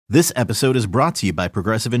This episode is brought to you by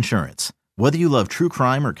Progressive Insurance. Whether you love true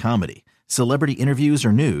crime or comedy, celebrity interviews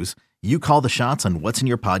or news, you call the shots on what's in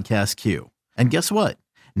your podcast queue. And guess what?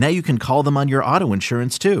 Now you can call them on your auto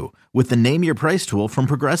insurance too with the Name Your Price tool from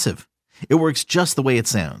Progressive. It works just the way it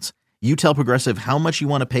sounds. You tell Progressive how much you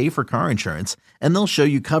want to pay for car insurance, and they'll show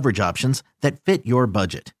you coverage options that fit your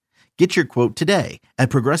budget. Get your quote today at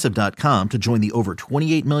Progressive.com to join the over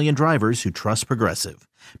 28 million drivers who trust Progressive.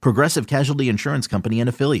 Progressive Casualty Insurance Company and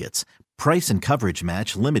Affiliates. Price and coverage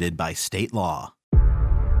match limited by state law.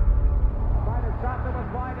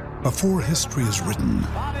 Before history is written,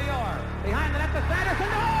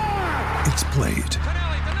 it's played.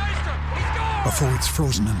 Before it's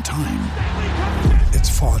frozen in time, it's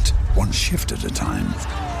fought one shift at a time.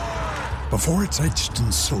 Before it's etched in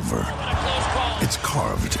silver, it's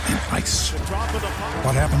carved in ice.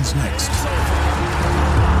 What happens next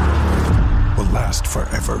will last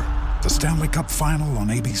forever. The Stanley Cup Final on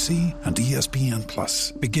ABC and ESPN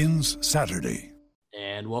Plus begins Saturday.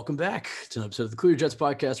 And welcome back to an episode of the Clear Jets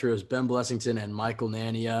podcast. Where it was Ben Blessington and Michael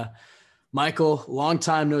Nania. Michael, long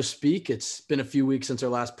time no speak. It's been a few weeks since our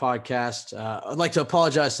last podcast. I'd like to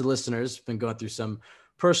apologize to listeners. Been going through some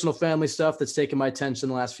personal family stuff that's taken my attention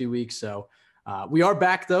the last few weeks. So we are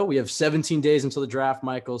back, though. We have 17 days until the draft,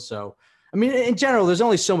 Michael. So, I mean, in general, there's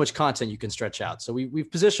only so much content you can stretch out. So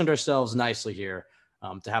we've positioned ourselves nicely here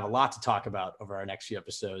to have a lot to talk about over our next few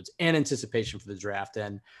episodes and anticipation for the draft.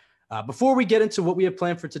 And before we get into what we have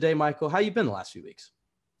planned for today, Michael, how you been the last few weeks?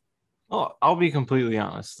 Oh, I'll be completely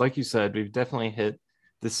honest. Like you said, we've definitely hit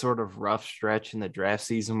this sort of rough stretch in the draft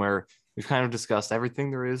season where we've kind of discussed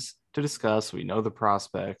everything there is to discuss. We know the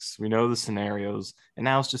prospects, we know the scenarios, and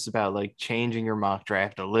now it's just about like changing your mock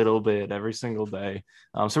draft a little bit every single day.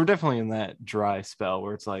 So we're definitely in that dry spell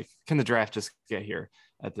where it's like, can the draft just get here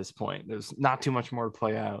at this point? There's not too much more to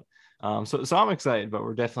play out. So I'm excited, but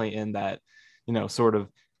we're definitely in that, sort of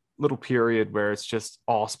little period where it's just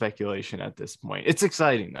all speculation at this point. It's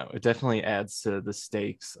exciting though. It definitely adds to the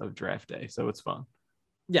stakes of draft day. So it's fun.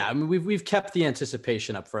 Yeah, I mean, we've kept the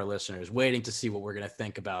anticipation up for our listeners, waiting to see what we're going to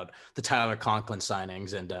think about the Tyler Conklin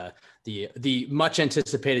signings and the much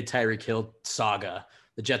anticipated Tyreek Hill saga.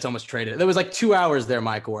 The Jets almost traded. There was like 2 hours there,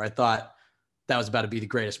 Michael, where I thought that was about to be the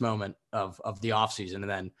greatest moment of the offseason. And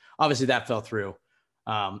then obviously that fell through.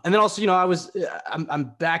 And then also,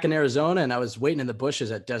 I'm back in Arizona and I was waiting in the bushes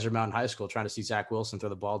at Desert Mountain High School trying to see Zach Wilson throw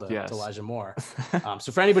the ball to Elijah Moore.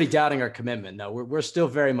 So for anybody doubting our commitment, no, we're still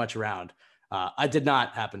very much around. I did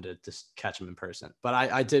not happen to just catch him in person, but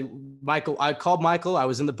I did. Michael, I called Michael. I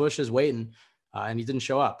was in the bushes waiting, and he didn't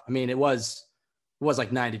show up. I mean, it was like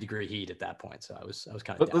 90-degree heat at that point, so I was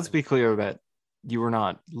kind of. But let's be clear that you were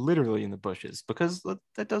not literally in the bushes, because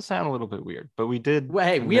that does sound a little bit weird. But we did. Well,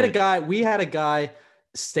 hey, we had a guy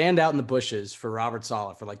stand out in the bushes for Robert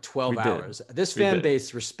Saleh for like 12 hours. This fan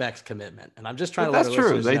base respects commitment, and I'm just trying to. That's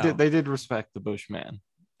true. They did respect the Bushman.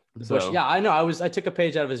 Bush, yeah, I know. I took a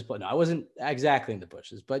page out of his book. No, I wasn't exactly in the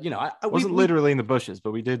bushes, but I wasn't literally in the bushes,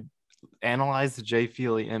 but we did analyze the Jay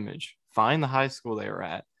Feely image, find the high school they were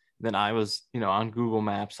at. Then I was, on Google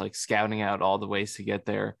Maps, like scouting out all the ways to get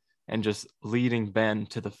there and just leading Ben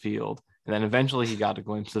to the field. And then eventually he got a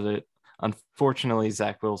glimpse of it. Unfortunately,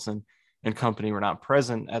 Zach Wilson and company were not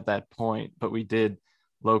present at that point, but we did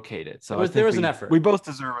locate it. So there was an effort. We both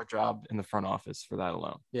deserve a job in the front office for that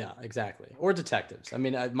alone. Yeah, exactly. Or detectives. I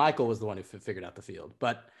mean, Michael was the one who figured out the field,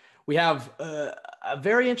 but we have a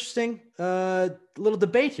very interesting little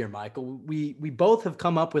debate here, Michael. We both have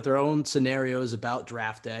come up with our own scenarios about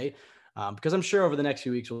draft day, because I'm sure over the next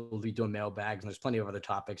few weeks we'll be doing mailbags and there's plenty of other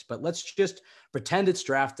topics, but let's just pretend it's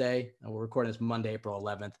draft day. And we're recording this Monday, April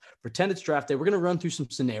 11th. Pretend it's draft day. We're going to run through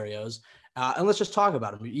some scenarios. And let's just talk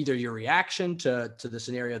about them. Either your reaction to the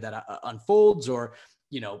scenario that unfolds, or,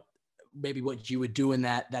 maybe what you would do in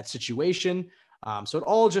that situation. So it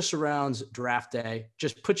all just surrounds draft day.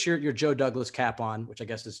 Just put your Joe Douglas cap on, which I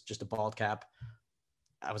guess is just a bald cap.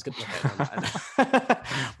 I was going to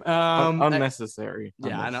unnecessary.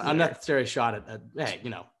 Yeah, unnecessary shot at hey,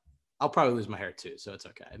 I'll probably lose my hair too, so it's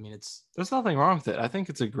okay. I mean, there's nothing wrong with it. I think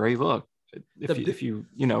it's a great look. If you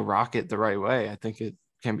rock it the right way, I think it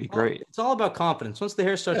can be great. It's all about confidence. Once the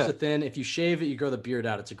hair starts to thin, if you shave it, you grow the beard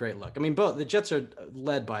out, it's a great look. I mean, both the Jets are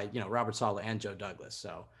led by, Robert Saleh and Joe Douglas.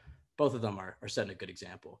 So both of them are setting a good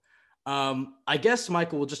example. I guess,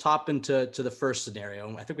 Michael, we'll just hop into the first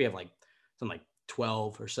scenario. I think we have something like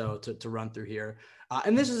 12 or so to run through here.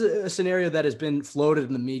 And this is a scenario that has been floated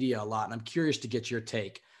in the media a lot, and I'm curious to get your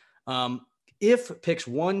take. If picks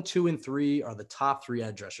 1, 2, and 3 are the top 3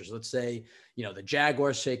 edge rushers, let's say, the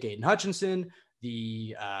Jaguars take Aiden Hutchinson,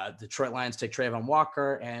 the Detroit Lions take Trayvon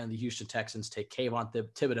Walker, and the Houston Texans take Kayvon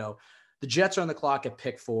Thibodeau. The Jets are on the clock at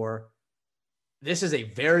pick 4. This is a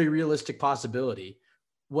very realistic possibility.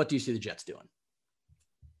 What do you see the Jets doing?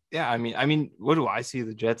 Yeah, I mean, what do I see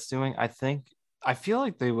the Jets doing? I feel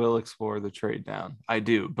like they will explore the trade down. I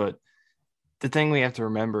do, but the thing we have to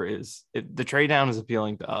remember is the trade down is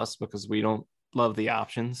appealing to us because we don't love the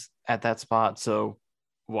options at that spot. So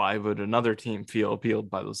why would another team feel appealed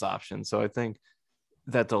by those options? So I think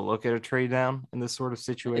that they'll look at a trade down in this sort of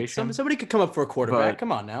situation. Somebody could come up for a quarterback.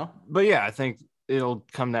 Come on now. But yeah, I think it'll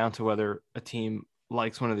come down to whether a team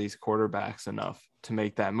likes one of these quarterbacks enough to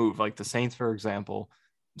make that move. Like the Saints, for example,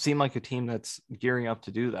 seem like a team that's gearing up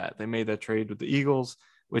to do that. They made that trade with the Eagles,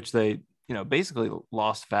 which they, basically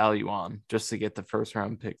lost value on just to get the first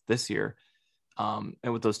round pick this year. And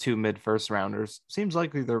with those 2 mid-first rounders, seems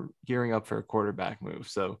likely they're gearing up for a quarterback move.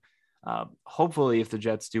 So hopefully if the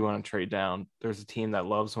Jets do want to trade down, there's a team that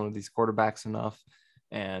loves one of these quarterbacks enough,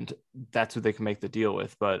 and that's who they can make the deal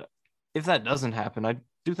with. But if that doesn't happen, I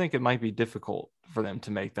do think it might be difficult for them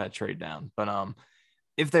to make that trade down. But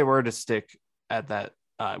if they were to stick at that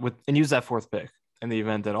and use that 4th pick in the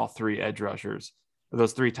event that all 3 edge rushers, or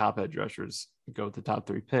those 3 top edge rushers, go with the top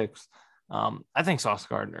 3 picks, I think Sauce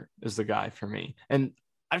Gardner is the guy for me. And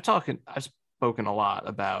I've spoken a lot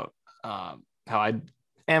about how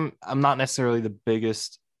I'm not necessarily the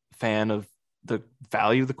biggest fan of the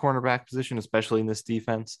value of the cornerback position, especially in this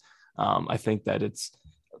defense. I think that it's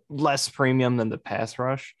less premium than the pass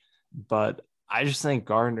rush, but I just think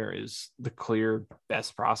Gardner is the clear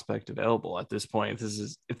best prospect available at this point.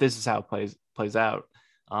 If this is how it plays out,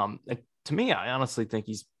 to me, I honestly think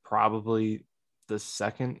he's probably the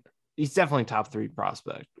second. He's definitely top 3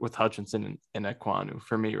 prospect with Hutchinson and Ekwonu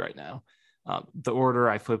for me right now. The order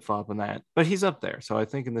I flip flop on that, but he's up there. So I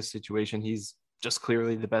think in this situation, he's just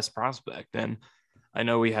clearly the best prospect. And I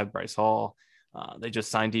know we have Bryce Hall. They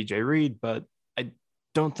just signed DJ Reed, but I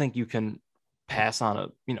don't think you can pass on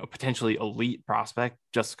a potentially elite prospect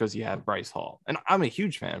just because you have Bryce Hall. And I'm a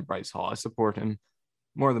huge fan of Bryce Hall. I support him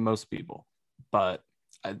more than most people, but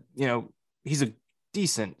he's a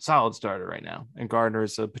decent, solid starter right now, and Gardner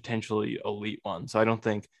is a potentially elite one. So I don't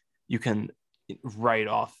think you can write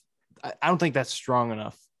off. I don't think that's strong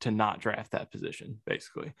enough to not draft that position,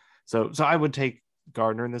 basically. So I would take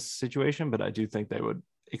Gardner in this situation, but I do think they would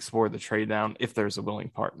explore the trade down if there's a willing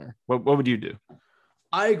partner. What would you do?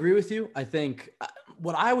 I agree with you. I think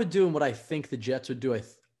what I would do and what I think the Jets would do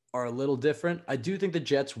are a little different. I do think the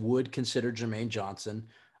Jets would consider Jermaine Johnson,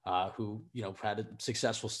 who, had a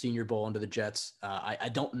successful Senior Bowl under the Jets. I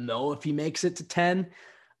don't know if he makes it to 10.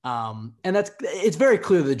 And it's very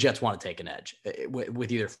clear that the Jets want to take an edge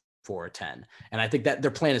with either 4 or 10. And I think that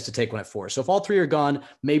their plan is to take one at 4. So if all 3 are gone,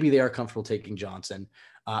 maybe they are comfortable taking Johnson.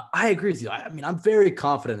 I agree with you. I mean, I'm very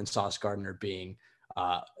confident in Sauce Gardner being,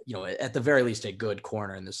 at the very least, a good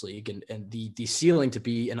corner in this league, and the ceiling to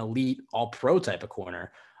be an elite all-pro type of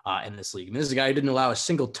corner in this league. I mean, this is a guy who didn't allow a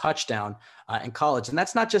single touchdown in college. And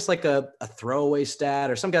that's not just like a throwaway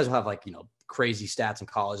stat, or some guys will have crazy stats in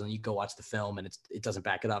college and you go watch the film and it doesn't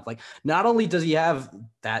back it up. Like, not only does he have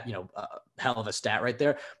that, hell of a stat right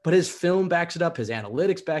there, but his film backs it up. His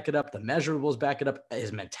analytics back it up. The measurables back it up.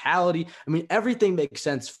 His mentality. I mean, everything makes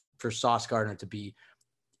sense for Sauce Gardner to be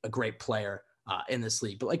a great player in this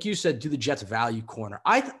league. But like you said, do the Jets value corner?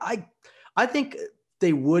 I think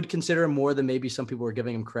they would consider him more than maybe some people are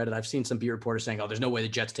giving him credit. I've seen some beat reporters saying, "Oh, there's no way the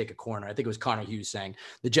Jets take a corner." I think it was Connor Hughes saying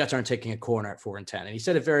the Jets aren't taking a corner at 4 and 10, and he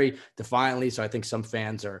said it very defiantly. So I think some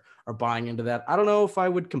fans are buying into that. I don't know if I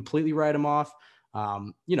would completely write him off.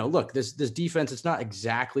 Look, this defense, it's not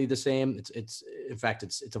exactly the same. It's in fact,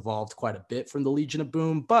 it's evolved quite a bit from the Legion of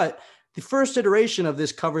Boom, but the first iteration of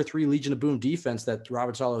this cover 3 Legion of Boom defense that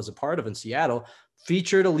Robert Saleh was a part of in Seattle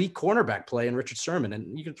featured elite cornerback play in Richard Sherman.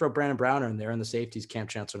 And you can throw Brandon Browner in there, and the safeties, Cam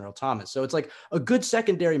Chancellor and Earl Thomas. So it's like a good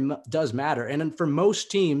secondary does matter. And then for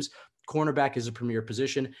most teams, cornerback is a premier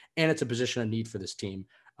position, and it's a position of need for this team.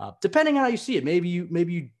 Depending on how you see it, maybe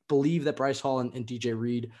you believe that Bryce Hall and DJ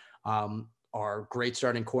Reed are great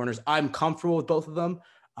starting corners. I'm comfortable with both of them.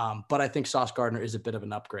 But I think Sauce Gardner is a bit of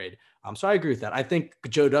an upgrade. So I agree with that. I think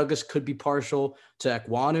Joe Douglas could be partial to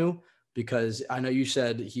Ekwonu, because I know you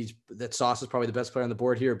said that Sauce is probably the best player on the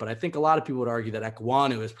board here, but I think a lot of people would argue that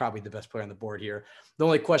Ekwonu is probably the best player on the board here. The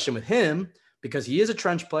only question with him, because he is a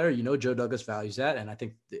trench player, Joe Douglas values that, and I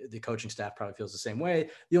think the coaching staff probably feels the same way.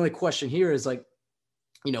 The only question here is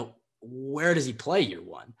where does he play year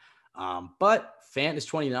one? But Fant is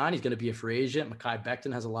 29. He's going to be a free agent. Mekhi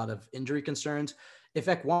Becton has a lot of injury concerns. if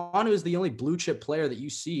Ekwonu is the only blue chip player that you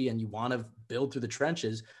see and you want to build through the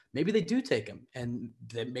trenches, maybe they do take him, and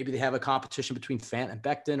maybe they have a competition between Fant and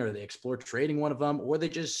Becton, or they explore trading one of them, or they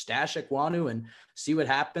just stash Ekwonu and see what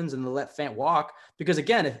happens and they'll let Fant walk. Because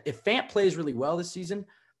again, if Fant plays really well this season,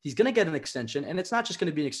 he's going to get an extension, and it's not just going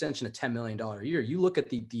to be an extension of $10 million a year. You look at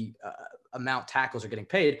the amount tackles are getting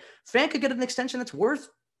paid. Fant could get an extension that's worth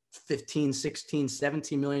 $15, $16,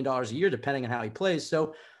 $17 million a year, depending on how he plays.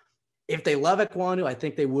 So if they love Ekwonu, I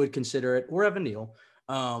think they would consider it, or Evan Neal.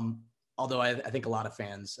 Although I think a lot of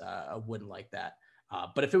fans wouldn't like that.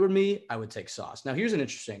 But if it were me, I would take Sauce. Now, here's an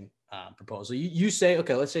interesting proposal. You say,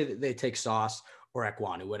 okay, let's say that they take Sauce or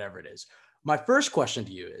Ekwonu, whatever it is. My first question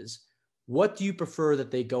to you is, what do you prefer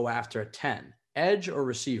that they go after at 10, edge or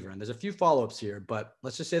receiver? And there's a few follow-ups here, but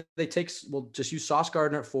let's just say we'll just use Sauce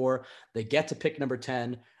Gardner at 4. They get to pick number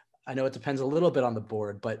 10. I know it depends a little bit on the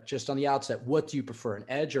board, but just on the outset, what do you prefer, an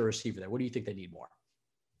edge or receiver there? What do you think they need more?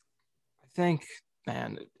 I think,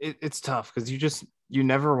 man, it's tough because you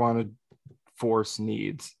never want to force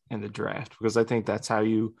needs in the draft, because I think that's how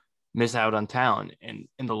you miss out on talent. And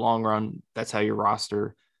in the long run, that's how your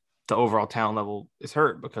roster, the overall talent level, is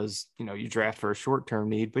hurt, because, you draft for a short-term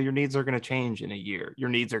need, but your needs are going to change in a year. Your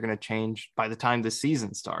needs are going to change by the time the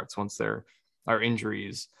season starts, once there are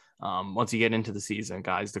injuries. Once you get into the season,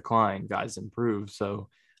 guys decline, guys improve. So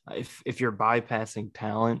if you're bypassing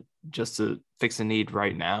talent just to fix a need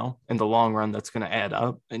right now, in the long run, that's going to add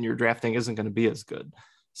up, and your drafting isn't going to be as good.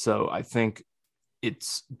 So I think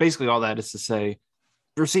it's basically, all that is to say,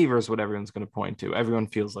 receiver is what everyone's going to point to. Everyone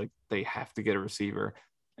feels like they have to get a receiver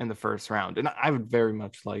in the first round. And I would very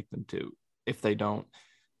much like them to, if they don't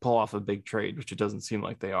pull off a big trade, which it doesn't seem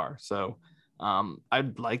like they are. So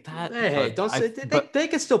I'd like that. Hey, don't say they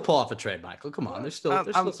can still pull off a trade, Michael. Come on, there's still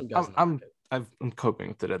some guys. I'm coping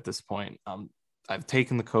with it at this point. I've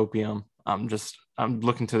taken the copium. I'm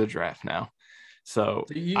looking to the draft now. So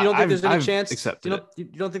you don't think there's any chance? You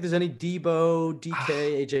don't think there's any Debo,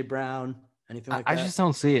 DK, AJ Brown, anything like that? I just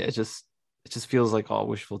don't see it. It just feels like all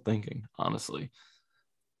wishful thinking, honestly.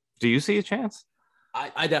 Do you see a chance?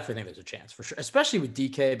 I definitely think there's a chance, for sure, especially with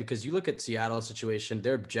DK, because you look at Seattle's situation,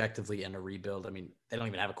 they're objectively in a rebuild. I mean, they don't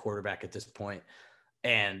even have a quarterback at this point,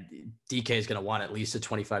 and DK is going to want at least a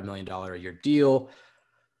 $25 million a year deal.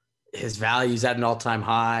 His value's at an all-time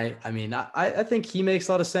high. I mean, I think he makes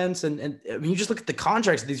a lot of sense. And I mean, you just look at the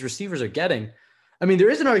contracts that these receivers are getting. I mean, there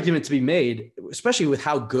is an argument to be made, especially with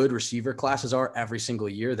how good receiver classes are every single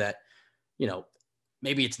year, that,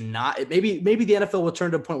 maybe it's not, maybe the NFL will turn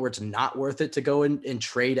to a point where it's not worth it to go and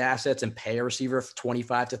trade assets and pay a receiver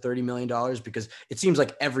 $25 to $30 million, because it seems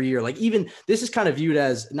like every year, like, even this is kind of viewed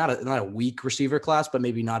as not a weak receiver class, but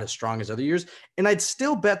maybe not as strong as other years. And I'd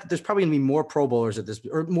still bet that there's probably going to be more Pro Bowlers at this,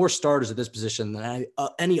 or more starters at this position than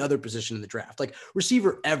any other position in the draft. Like,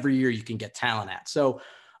 receiver every year you can get talent at. So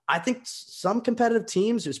I think some competitive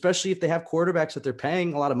teams, especially if they have quarterbacks that they're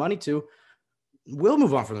paying a lot of money to, will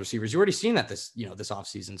move on from the receivers. You've already seen that this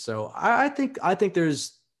offseason. So I think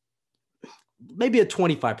there's maybe a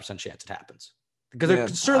 25% chance it happens, because they're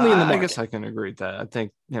certainly in the market. I guess I can agree with that. I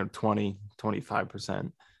think, 20,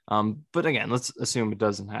 25%. But again, let's assume it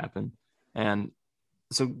doesn't happen. And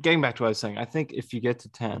so getting back to what I was saying, I think if you get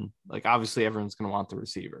to 10, like, obviously everyone's going to want the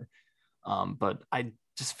receiver. But I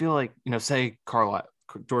just feel like, say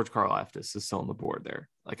George Karlaftis is still on the board there.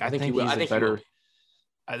 Like, I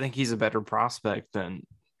think he's a better prospect than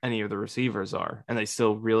any of the receivers are, and they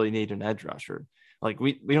still really need an edge rusher. Like,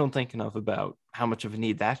 we don't think enough about how much of a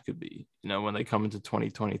need that could be, when they come into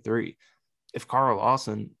 2023. If Carl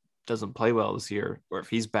Lawson doesn't play well this year, or if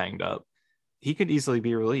he's banged up, he could easily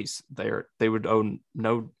be released. They would owe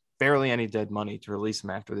barely any dead money to release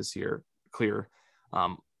him after this year, clear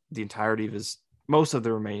the entirety of his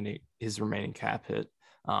remaining cap hit.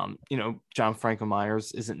 John Franco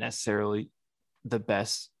Myers isn't necessarily the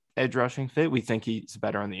best edge rushing fit. We think he's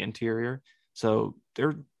better on the interior. So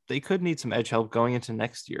they could need some edge help going into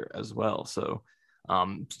next year as well. So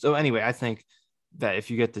anyway, I think that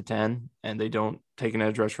if you get to 10 and they don't take an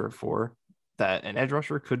edge rusher at 4, that an edge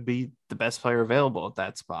rusher could be the best player available at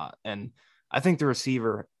that spot. And I think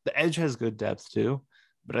the edge has good depth too,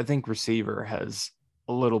 but I think receiver has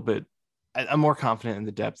a little bit, I'm more confident in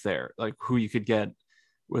the depth there, like who you could get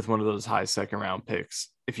with one of those high second round picks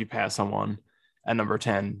if you pass on one at number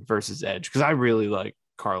 10 versus edge. Because I really like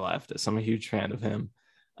Karlaftis. I'm a huge fan of him.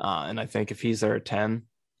 And I think if he's there at 10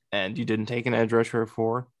 and you didn't take an edge rusher at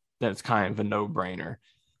 4, then it's kind of a no-brainer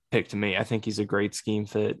pick to me. I think he's a great scheme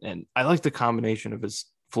fit. And I like the combination of his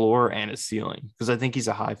floor and his ceiling, because I think he's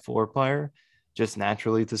a high floor player, just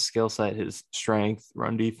naturally, the skill set, his strength,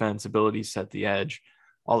 run defense, ability to set the edge,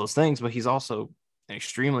 all those things. But he's also an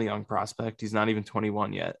extremely young prospect. He's not even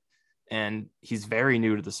 21 yet. And he's very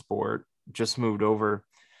new to the sport, just moved over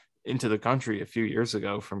into the country a few years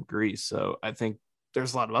ago from Greece. So I think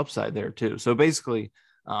there's a lot of upside there too. So basically,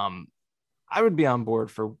 I would be on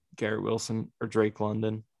board for Garrett Wilson or Drake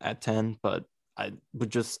London at 10, but I would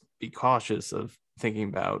just be cautious of thinking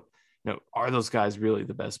about, are those guys really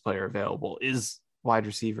the best player available? Is wide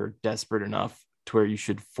receiver desperate enough to where you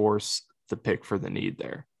should force the pick for the need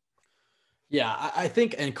there? Yeah, I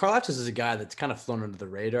think, and Karlaftis is a guy that's kind of flown under the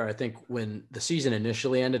radar. I think when the season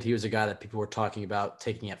initially ended, he was a guy that people were talking about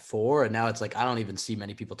taking at 4, and now it's like I don't even see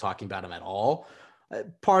many people talking about him at all.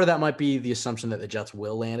 Part of that might be the assumption that the Jets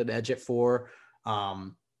will land at edge at 4.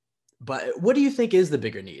 But what do you think is the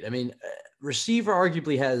bigger need? I mean, receiver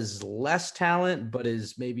arguably has less talent, but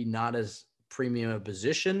is maybe not as premium a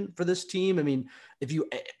position for this team. I mean, if you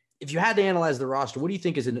had to analyze the roster, what do you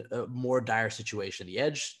think is in a more dire situation, the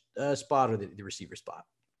edge spot or the receiver spot?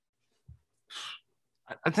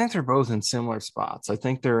 I think they're both in similar spots. I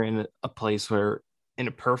think they're in a place where, in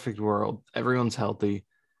a perfect world, everyone's healthy.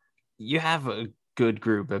 You have a good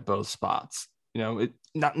group at both spots.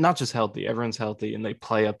 Not just healthy, everyone's healthy and they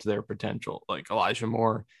play up to their potential. Like Elijah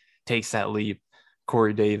Moore takes that leap.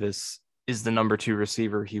 Corey Davis is the number 2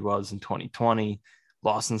 receiver he was in 2020.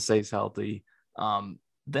 Lawson stays healthy.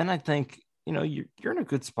 Then I think, you're in a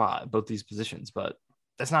good spot at both these positions, but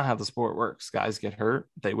that's not how the sport works. Guys get hurt.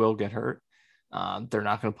 They will get hurt. They're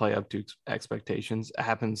not going to play up to expectations. It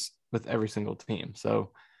happens with every single team.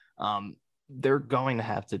 So they're going to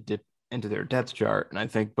have to dip into their depth chart. And I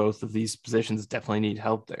think both of these positions definitely need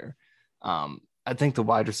help there. I think the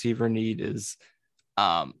wide receiver need is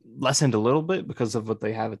lessened a little bit because of what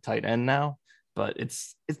they have at tight end now, but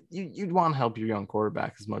you'd want to help your young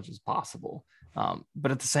quarterback as much as possible.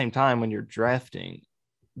 But at the same time, when you're drafting,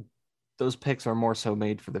 those picks are more so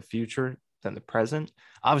made for the future than the present.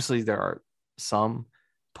 Obviously, there are some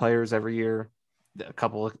players every year, a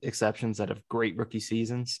couple of exceptions that have great rookie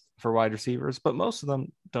seasons for wide receivers, but most of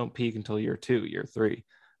them don't peak until year 2, year 3,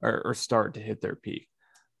 or start to hit their peak.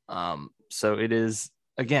 So it is,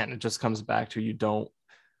 again, it just comes back to you don't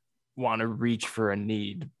want to reach for a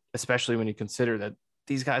need, especially when you consider that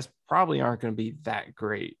these guys probably aren't going to be that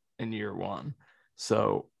great in year 1.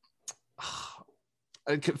 So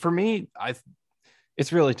for me,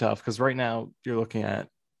 it's really tough because right now you're looking at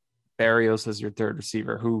Berrios as your 3rd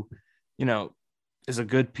receiver, who, is a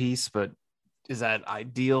good piece, but is that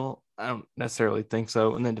ideal? I don't necessarily think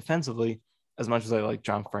so. And then defensively, as much as I like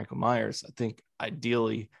John Franco Myers, I think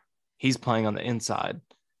ideally he's playing on the inside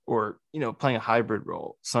or, playing a hybrid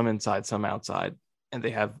role, some inside, some outside. And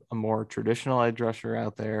they have a more traditional edge rusher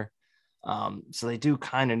out there. So they do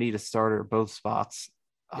kind of need a starter at both spots.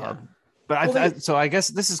 Yeah. But so I guess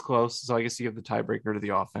this is close. So I guess you give the tiebreaker to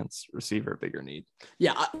the offense, receiver, bigger need.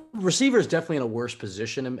 Yeah, receiver is definitely in a worse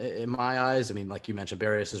position in my eyes. I mean, like you mentioned,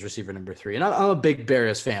 Berrios is receiver number 3. And I'm a big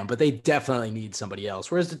Berrios fan, but they definitely need somebody else.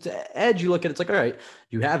 Whereas the edge, you look at it, it's like, all right,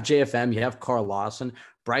 you have JFM, you have Carl Lawson.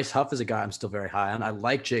 Bryce Huff is a guy I'm still very high on. I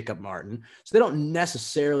like Jacob Martin. So they don't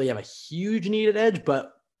necessarily have a huge need at edge,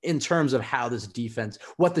 but in terms of how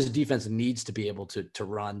what this defense needs to be able to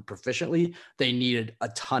run proficiently, they needed a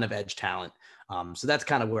ton of edge talent. So that's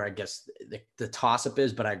kind of where I guess the toss-up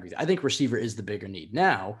is, but I agree. I think receiver is the bigger need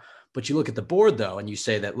now, but you look at the board though, and you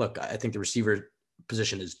say that, look, I think the receiver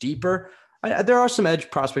position is deeper. There are some edge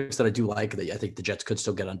prospects that I do like that I think the Jets could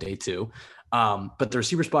still get on day 2. But the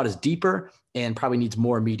receiver spot is deeper and probably needs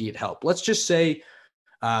more immediate help. Let's just say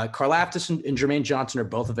Karlaftis and Jermaine Johnson are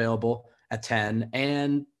both available at 10,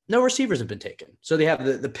 and no receivers have been taken. So they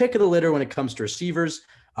have the pick of the litter when it comes to receivers,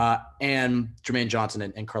 and Jermaine Johnson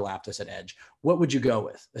and Karlaftis at edge. What would you go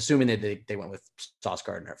with, assuming they went with Sauce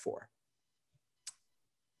Gardner at 4?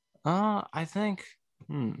 I think,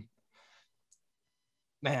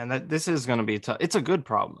 man, this is going to be tough. It's a good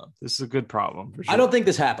problem, though. This is a good problem for sure. I don't think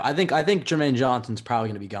this happened. I think Jermaine Johnson's probably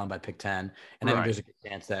going to be gone by pick 10, and I think Right. there's a good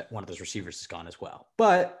chance that one of those receivers is gone as well.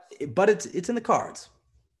 But it's in the cards.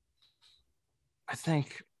 I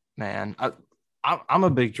think, man, I'm a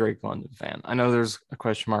big Drake London fan. I know there's a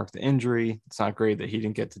question mark with the injury. It's not great that he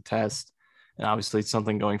didn't get to test. And obviously it's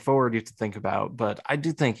something going forward you have to think about. But I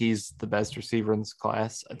do think he's the best receiver in this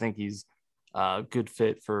class. I think he's a good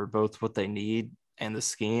fit for both what they need and the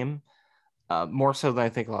scheme. More so than I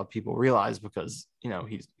think a lot of people realize because,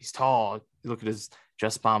 he's tall. You look at his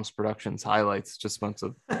Just Bombs Productions highlights, just a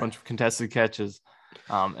bunch of contested catches.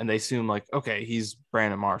 And they assume like, okay, he's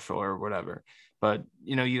Brandon Marshall or whatever. But,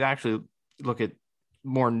 you actually look at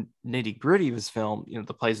more nitty gritty of his film,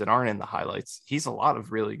 the plays that aren't in the highlights. He's a lot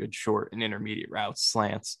of really good short and intermediate routes,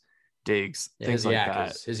 slants, digs, Yeah, things like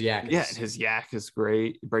that. His yak Yeah, is his yak is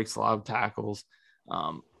great. He breaks a lot of tackles,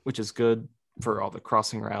 which is good for all the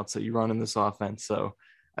crossing routes that you run in this offense. So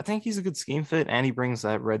I think he's a good scheme fit, and he brings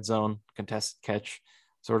that red zone contested catch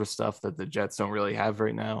sort of stuff that the Jets don't really have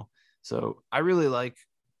right now. So I really like.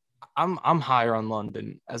 I'm higher on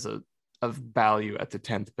London as a of value at the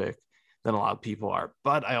 10th pick than a lot of people are,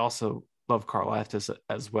 but I also love Karlaftis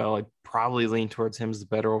as well. I'd probably lean towards him as the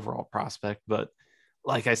better overall prospect, but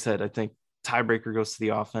like I said, I think tiebreaker goes to the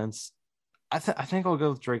offense. I think I'll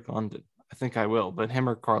go with Drake London. I think I will, but him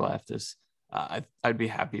or Karlaftis, I'd be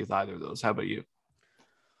happy with either of those. How about you?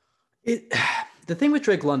 The thing with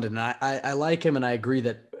Drake London, I like him, and I agree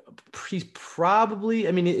that he's probably,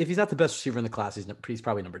 I mean, if he's not the best receiver in the class, he's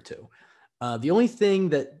probably number 2. The only thing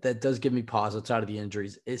that does give me pause outside of the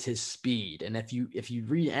injuries is his speed. And if you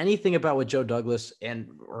read anything about what Joe Douglas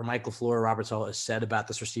or Mike LaFleur or Robert Saleh has said about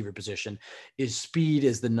this receiver position, is speed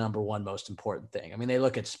is the number one most important thing. I mean, they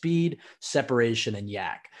look at speed, separation, and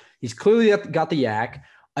yak. He's clearly got the yak.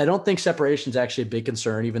 I don't think separation is actually a big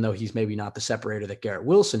concern, even though he's maybe not the separator that Garrett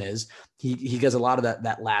Wilson is. He does a lot of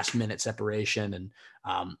that last minute separation, and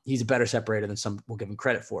he's a better separator than some will give him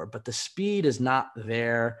credit for. But the speed is not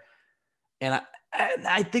there. And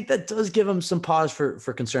I think that does give him some pause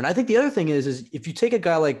for concern. I think the other thing is if you take a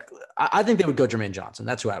guy like, I think they would go Jermaine Johnson.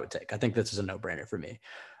 That's who I would take. I think this is a no-brainer for me.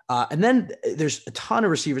 And then there's a ton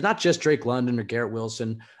of receivers, not just Drake London or Garrett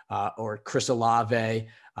Wilson or Chris Olave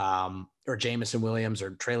or Jamison Williams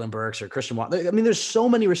or Traylon Burks or Christian Watt. I mean, there's so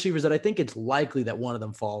many receivers that I think it's likely that one of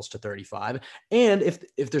them falls to 35. And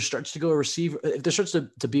if there starts to go a receiver, if there starts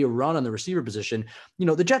to be a run on the receiver position,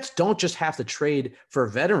 the Jets don't just have to trade for a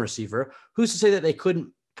veteran receiver. Who's to say that they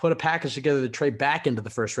couldn't put a package together to trade back into the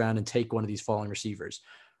first round and take one of these falling receivers?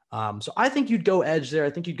 So I think you'd go edge there.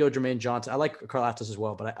 I think you'd go Jermaine Johnson. I like Karlaftis as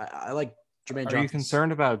well, but I like Jermaine Johnson. Are you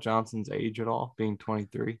concerned about Johnson's age at all, being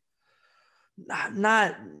 23?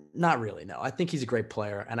 Not really. No, I think he's a great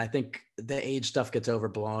player. And I think the age stuff gets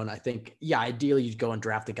overblown. I think, ideally you'd go and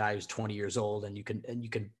draft a guy who's 20 years old and you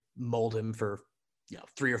can mold him for,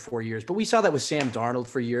 3 or 4 years. But we saw that with Sam Darnold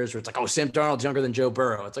for years, where it's like, oh, Sam Darnold's younger than Joe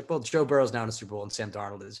Burrow. It's like, well, Joe Burrow's now in a Super Bowl and Sam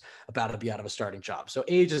Darnold is about to be out of a starting job. So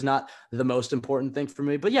age is not the most important thing for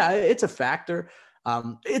me, but yeah, it's a factor.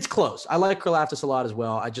 It's close. I like Karlaftis a lot as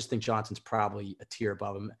well. I just think Johnson's probably a tier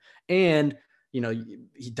above him. And,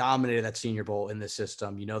 he dominated that Senior Bowl in this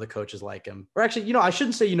system. The coaches like him. Or actually, I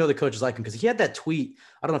shouldn't say the coaches like him, because he had that tweet.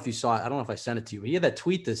 I don't know if you saw it. I don't know if I sent it to you, but he had that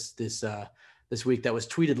tweet this week that was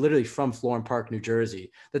tweeted literally from Florham Park, New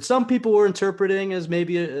Jersey, that some people were interpreting as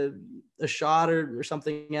maybe a shot or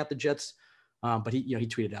something at the Jets. But he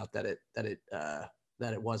tweeted out that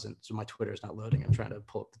it wasn't. So my Twitter is not loading. I'm trying to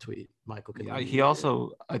pull up the tweet. Michael can. He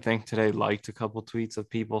also, I think today, liked a couple tweets of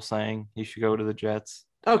people saying he should go to the Jets.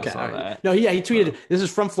 Okay. Right. No, he tweeted. This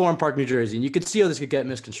is from Florham Park, New Jersey, and you could see how this could get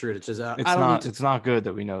misconstrued. It says, "It's not good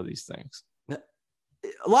that we know these things."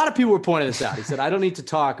 A lot of people were pointing this out. He said, "I don't need to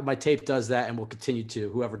talk. My tape does that, and we'll continue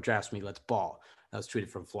to. Whoever drafts me, let's ball." That was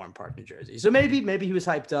tweeted from Florham Park, New Jersey. So maybe he was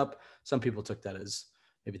hyped up. Some people took that as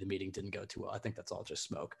maybe the meeting didn't go too well. I think that's all just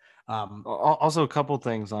smoke. Also, a couple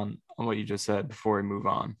things on what you just said before we move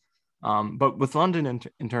on. But with London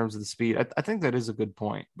in terms of the speed, I think that is a good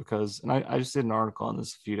point, because, and I just did an article on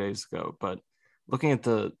this a few days ago, but looking at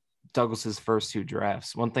the Douglas's first 2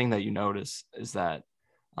 drafts, one thing that you notice is that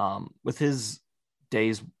with his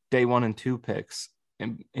day 1 and 2 picks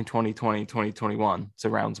in 2020, 2021, so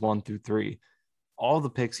rounds 1 through 3, all the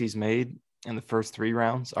picks he's made in the first 3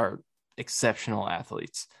 rounds are exceptional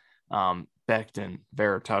athletes. Becton,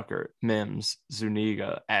 Vera Tucker, Mims,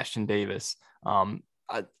 Zuniga, Ashton Davis.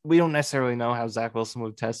 We don't necessarily know how Zach Wilson would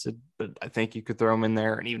have tested, but I think you could throw him in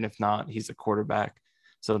there. And even if not, he's a quarterback,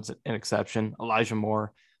 so it's an exception. Elijah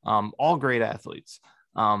Moore, all great athletes.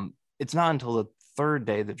 It's not until the 3rd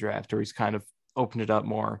day of the draft where he's kind of opened it up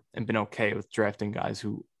more and been okay with drafting guys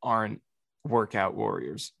who aren't workout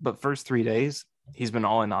warriors. But first 3 days, he's been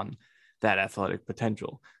all in on that athletic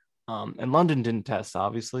potential. And London didn't test,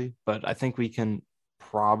 obviously, but I think we can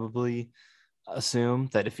probably assume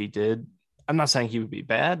that if he did, I'm not saying he would be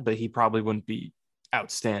bad, but he probably wouldn't be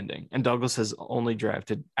outstanding. And Douglas has only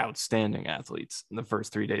drafted outstanding athletes in the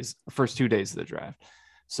first 2 days of the draft.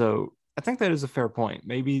 So I think that is a fair point.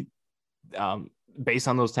 Maybe based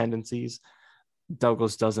on those tendencies,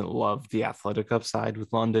 Douglas doesn't love the athletic upside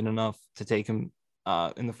with London enough to take him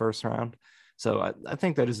in the first round. So I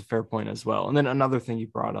think that is a fair point as well. And then another thing you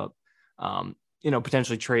brought up,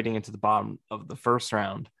 potentially trading into the bottom of the first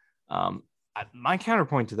round. My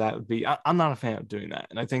counterpoint to that would be, I'm not a fan of doing that.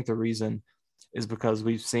 And I think the reason is because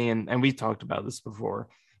we've seen, and we talked about this before,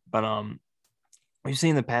 but we've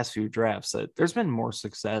seen the past few drafts that there's been more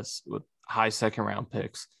success with high second round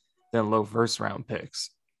picks than low first round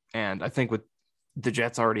picks. And I think with the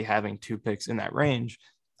Jets already having 2 picks in that range,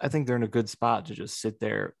 I think they're in a good spot to just sit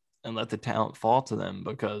there and let the talent fall to them,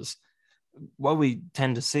 because what we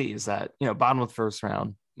tend to see is that, bottom of the first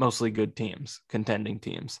round, mostly good teams, contending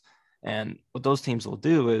teams. And what those teams will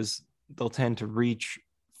do is they'll tend to reach,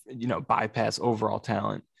 bypass overall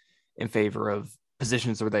talent in favor of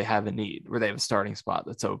positions where they have a need, where they have a starting spot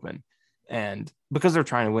that's open. And because they're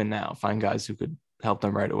trying to win now, find guys who could help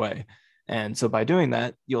them right away. And so by doing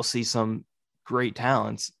that, you'll see some great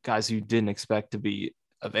talents, guys you didn't expect to be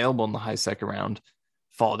available in the high second round,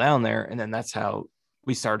 fall down there. And then that's how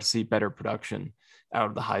we start to see better production out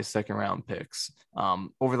of the high second round picks.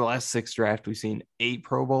 Over the last 6 drafts, we've seen 8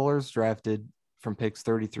 Pro Bowlers drafted from picks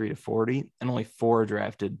 33 to 40, and only 4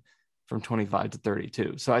 drafted from 25 to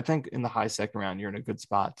 32. So I think in the high second round, you're in a good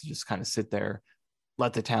spot to just kind of sit there,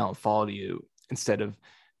 let the talent fall to you, instead of,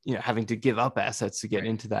 having to give up assets to get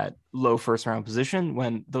into that low first round position,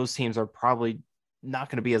 when those teams are probably not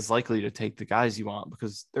going to be as likely to take the guys you want,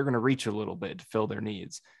 because they're going to reach a little bit to fill their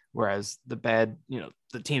needs. Whereas the bad,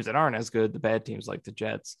 the teams that aren't as good, the bad teams like the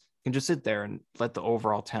Jets, can just sit there and let the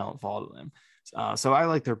overall talent fall to them. So I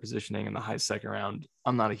like their positioning in the high second round.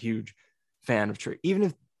 I'm not a huge fan of Trey, even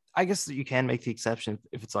if I guess that you can make the exception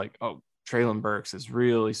if it's like, oh, Treylon Burks is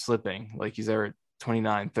really slipping, like he's there at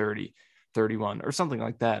 29, 30, 31 or something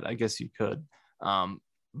like that. I guess you could.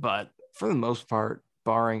 But for the most part,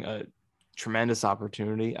 barring a tremendous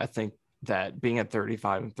opportunity, I think that being at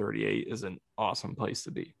 35 and 38 is an awesome place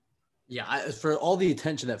to be. Yeah, for all the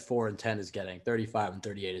attention that 4 and 10 is getting, 35 and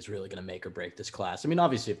 38 is really going to make or break this class. I mean,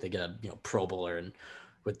 obviously, if they get a Pro Bowler and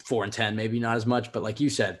with 4 and 10, maybe not as much, but like you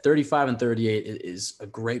said, 35 and 38 is a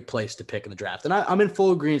great place to pick in the draft. And I'm in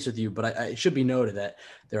full agreement with you, but it should be noted that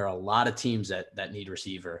there are a lot of teams that need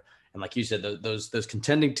receiver. And like you said, those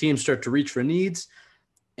contending teams start to reach for needs.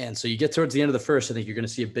 And so you get towards the end of the first, I think you're going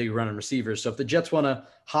to see a big run on receivers. So if the Jets want to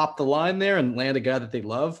hop the line there and land a guy that they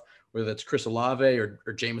love, whether that's Chris Olave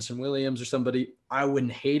or Jameson Williams or somebody, I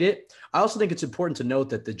wouldn't hate it. I also think it's important to note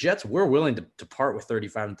that the Jets were willing to part with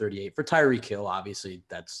 35 and 38 for Tyreek Hill. Obviously,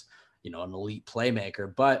 that's, an elite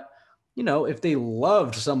playmaker. But, if they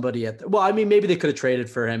loved somebody maybe they could have traded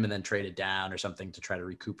for him and then traded down or something to try to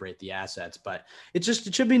recuperate the assets. But it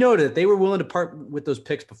should be noted that they were willing to part with those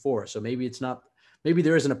picks before. So maybe it's not. Maybe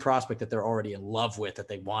there isn't a prospect that they're already in love with, that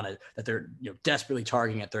they wanted, that they're desperately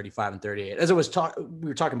targeting at 35 and 38. As we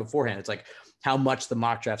were talking beforehand, it's like how much the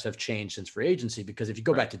mock drafts have changed since free agency. Because if you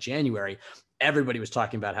go back to January, everybody was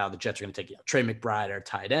talking about how the Jets are going to take Trey McBride or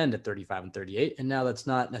tight end at 35 and 38, and now that's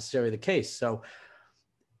not necessarily the case. So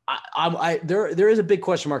there is a big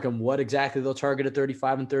question mark on what exactly they'll target at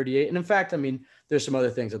 35 and 38. And in fact, I mean, there's some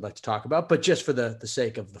other things I'd like to talk about, but just for the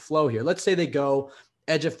sake of the flow here, let's say they go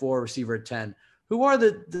edge at 4, receiver at 10. What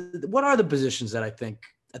are the positions that I think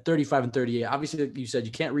at 35 and 38? Obviously, like you said,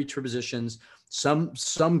 you can't reach for positions. Some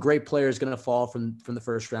great player is going to fall from the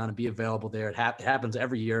first round and be available there. It happens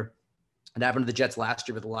every year. It happened to the Jets last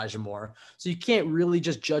year with Elijah Moore. So you can't really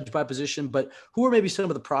just judge by position, but who are maybe some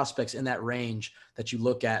of the prospects in that range that you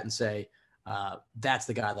look at and say, that's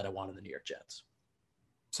the guy that I want in the New York Jets?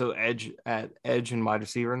 So edge and wide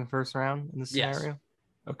receiver in the first round in this scenario? Yes.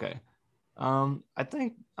 Okay. I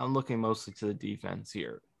think I'm looking mostly to the defense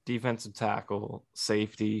here. Defensive tackle,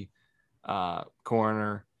 safety,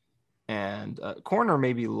 corner, and corner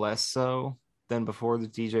maybe less so than before the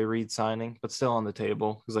DJ Reed signing, but still on the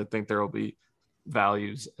table because I think there will be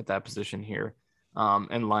values at that position here.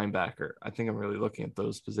 And linebacker. I think I'm really looking at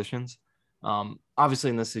those positions. Obviously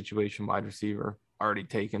in this situation, wide receiver already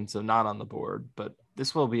taken, so not on the board, but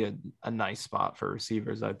this will be a nice spot for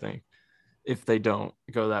receivers, I think, if they don't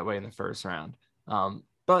go that way in the first round.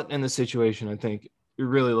 But in this situation, I think you're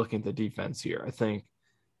really looking at the defense here. I think,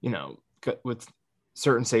 with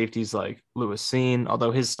certain safeties like Lewis Cine,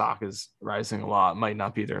 although his stock is rising a lot, might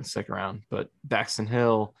not be there in the second round, but Daxton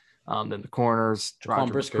Hill, then the corners, Jaquan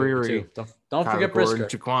Brisker, don't forget Brisker.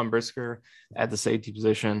 Jaquan Brisker at the safety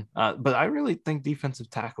position. But I really think defensive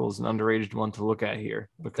tackle is an underrated one to look at here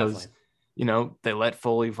because, they let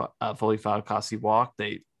Foley Fatukasi walk.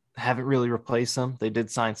 They haven't really replaced him. They did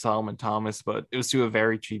sign Solomon Thomas, but it was to a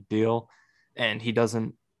very cheap deal, and he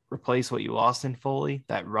doesn't replace what you lost in Foley,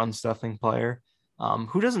 that run stuffing player,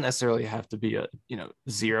 who doesn't necessarily have to be a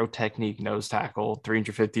zero technique nose tackle,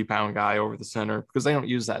 350-pound guy over the center, because they don't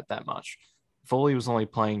use that much. Foley was only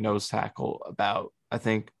playing nose tackle about, I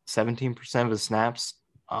think, 17% of his snaps.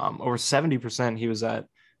 Over 70% he was at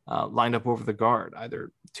lined up over the guard,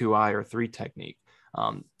 either 2-eye or 3 technique.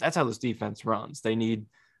 That's how this defense runs. They need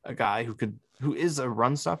a guy who is a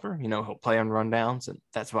run stuffer. He'll play on rundowns, and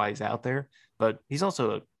that's why he's out there. But he's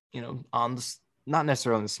also, on the not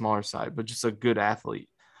necessarily on the smaller side, but just a good athlete.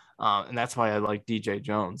 And that's why I like DJ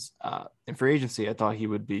Jones. In free agency, I thought he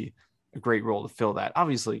would be a great role to fill that.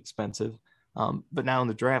 Obviously expensive, but now in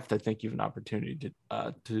the draft, I think you have an opportunity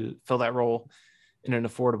to fill that role in an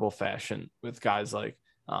affordable fashion with guys like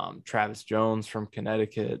Travis Jones from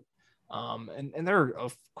Connecticut. And there are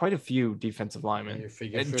quite a few defensive linemen.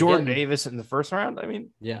 Jordan Davis in the first round. I mean,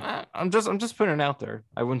 yeah, I'm just putting it out there.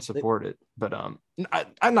 I wouldn't support it, but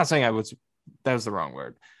I'm not saying I would. That was the wrong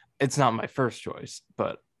word. It's not my first choice,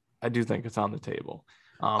 but I do think it's on the table.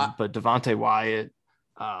 But Devontae Wyatt,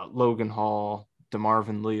 Logan Hall,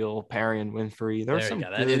 DeMarvin Leal, Perrion Winfrey. There's some.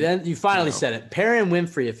 Then you finally said it. Perrion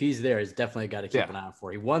Winfrey, if he's there, is definitely a guy to keep an eye out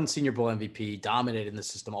for. He won Senior Bowl MVP, dominated the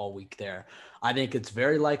system all week there. I think it's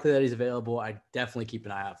very likely that he's available. I definitely keep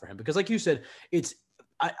an eye out for him because, like you said,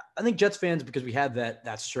 I think Jets fans, because we had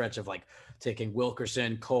that stretch of like taking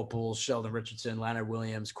Wilkerson, Copel, Sheldon Richardson, Leonard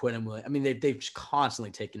Williams, Quinton Williams. I mean, they've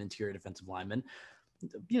constantly taken interior defensive linemen.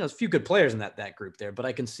 There's a few good players in that group there, but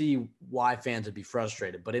I can see why fans would be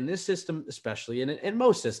frustrated. But in this system, especially in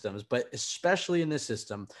most systems, but especially in this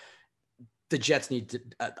system, the Jets need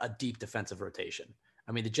a deep defensive rotation.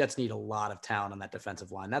 I mean, the Jets need a lot of talent on that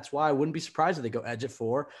defensive line. That's why I wouldn't be surprised if they go edge at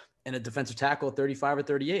 4 and a defensive tackle at 35 or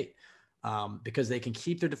 38, because they can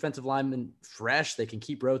keep their defensive linemen fresh. They can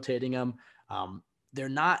keep rotating them. They're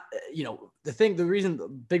not, the big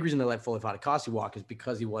reason they let Foley Fatukasi walk is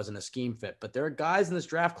because he wasn't a scheme fit. But there are guys in this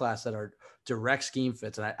draft class that are direct scheme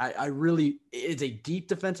fits. And I really, it's a deep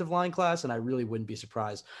defensive line class, and I really wouldn't be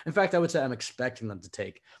surprised. In fact, I would say I'm expecting them to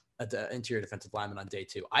take an interior defensive lineman on day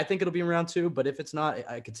 2. I think it'll be in round 2, but if it's not,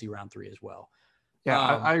 I could see round 3 as well. Yeah,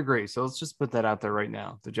 I agree. So let's just put that out there right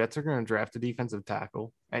now. The Jets are going to draft a defensive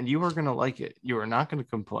tackle, and you are going to like it. You are not going to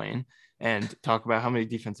complain and talk about how many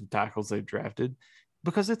defensive tackles they've drafted,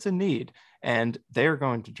 because it's a need, and they're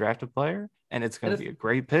going to draft a player, and it's going to be a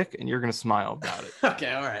great pick, and you're going to smile about it.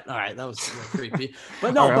 Okay. All right. That was creepy,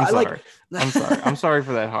 but no, right, I'm sorry. I'm sorry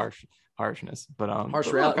for that harshness, but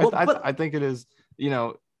harsh reality. I think it is,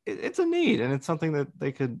 it's a need, and it's something that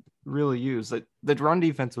they could really use. The run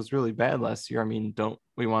defense was really bad last year. I mean, don't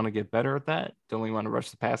we want to get better at that? Don't we want to rush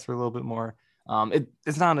the passer a little bit more?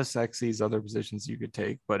 It's not as sexy as other positions you could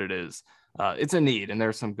take, but it is. It's a need, and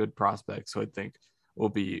there's some good prospects, so I think will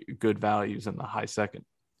be good values in the high second.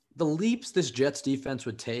 The leaps this Jets defense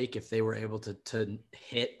would take if they were able to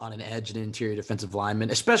hit on an edge and interior defensive lineman,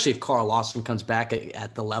 especially if Carl Lawson comes back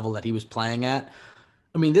at the level that he was playing at.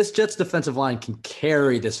 I mean, this Jets defensive line can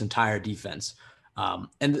carry this entire defense.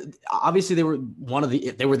 And obviously they were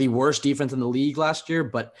the worst defense in the league last year,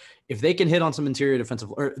 but if they can hit on some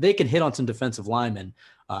they can hit on some defensive linemen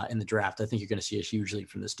in the draft, I think you're going to see a huge leap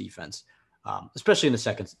from this defense, especially in the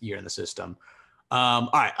second year in the system. All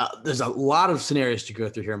right. There's a lot of scenarios to go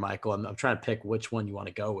through here, Michael. I'm trying to pick which one you want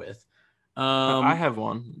to go with. I have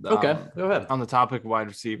one. Okay, go ahead. On the topic of wide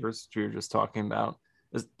receivers, which we were just talking about,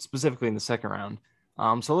 specifically in the second round.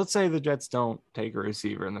 So let's say the Jets don't take a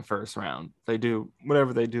receiver in the first round. They do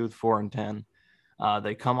whatever they do with 4 and 10.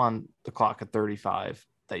 They come on the clock at 35.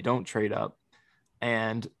 They don't trade up.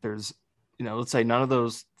 And there's, let's say none of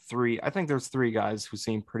those 3. I think there's 3 guys who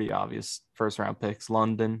seem pretty obvious first round picks: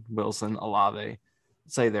 London, Wilson, Olave.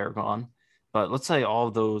 Let's say they're gone. But let's say all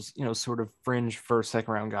of those, sort of fringe first,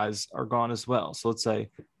 second round guys are gone as well. So let's say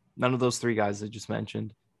none of those 3 guys I just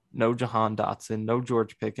mentioned. No Jahan Dotson, no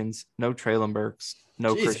George Pickens, no Treylon Burks,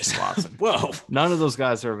 no Christian Watson. Whoa. None of those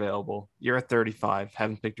guys are available. You're at 35,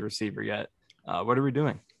 haven't picked a receiver yet. What are we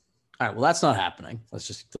doing? All right, well, that's not happening. Let's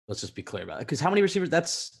just be clear about it. Because how many receivers?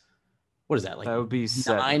 What is that? Like that would be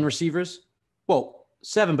 7. 9 receivers? Well,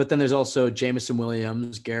 7, but then there's also Jameson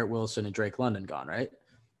Williams, Garrett Wilson, and Drake London gone, right?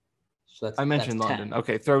 So I mentioned London. 10.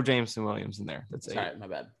 Okay, throw Jameson Williams in there. That's 8. All right, my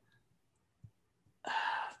bad.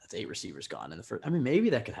 That's 8 receivers gone in the first. I mean, maybe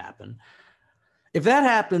that could happen. If that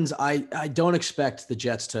happens, I don't expect the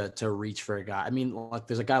Jets to reach for a guy. I mean, like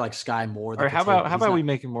there's a guy like Sky Moore. All right, how about we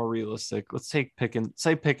make it more realistic? Let's take Pickens.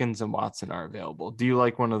 Say Pickens and Watson are available. Do you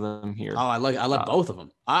like one of them here? Oh, I like both of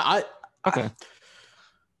them. Okay.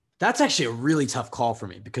 That's actually a really tough call for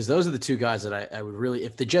me because those are the 2 guys that I would really,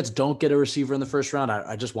 if the Jets don't get a receiver in the first round,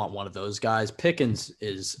 I just want one of those guys. Pickens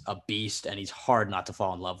is a beast, and he's hard not to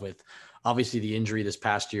fall in love with. Obviously, the injury this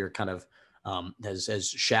past year kind of has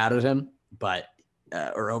shadowed him,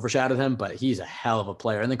 or overshadowed him, but he's a hell of a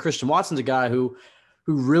player. And then Christian Watson's a guy who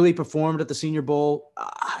really performed at the Senior Bowl.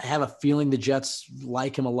 I have a feeling the Jets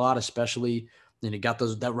like him a lot, especially. And he got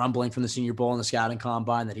that rumbling from the Senior Bowl and the scouting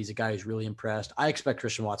combine that he's a guy who's really impressed. I expect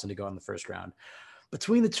Christian Watson to go in the first round.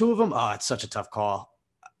 Between the two of them, it's such a tough call.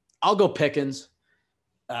 I'll go Pickens.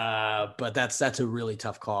 But that's a really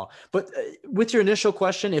tough call. But with your initial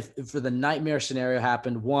question, if for the nightmare scenario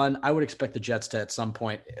happened, one, I would expect the Jets to at some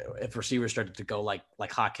point, if receivers started to go like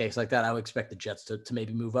hotcakes like that, I would expect the Jets to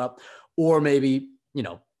maybe move up, or maybe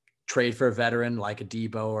trade for a veteran like a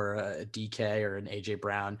Debo or a DK or an AJ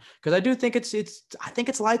Brown, because I do think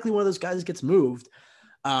it's likely one of those guys gets moved.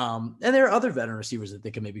 And there are other veteran receivers that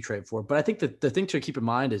they can maybe trade for. But I think the thing to keep in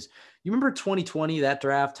mind is, you remember 2020, that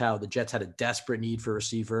draft, how the Jets had a desperate need for a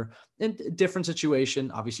receiver in a different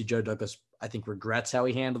situation. Obviously, Joe Douglas, I think, regrets how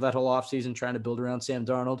he handled that whole offseason trying to build around Sam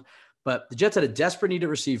Darnold. But the Jets had a desperate need at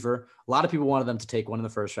receiver. A lot of people wanted them to take one in the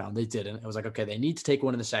first round. They didn't. It was like, okay, they need to take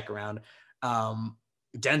one in the second round.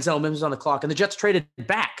 Denzel Mims was on the clock, and the Jets traded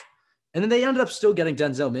back. And then they ended up still getting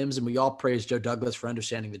Denzel Mims, and we all praised Joe Douglas for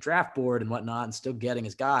understanding the draft board and whatnot and still getting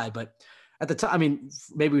his guy. But at the time, I mean,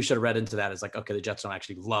 maybe we should have read into that as like, okay, the Jets don't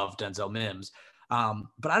actually love Denzel Mims.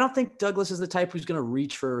 But I don't think Douglas is the type who's going to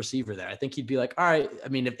reach for a receiver there. I think he'd be like, all right, I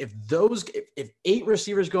mean, if 8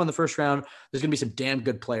 receivers go in the first round, there's going to be some damn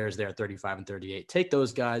good players there at 35 and 38. Take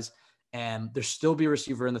those guys, and there'll still be a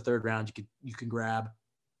receiver in the third round you can grab.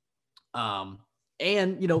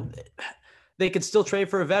 They could still trade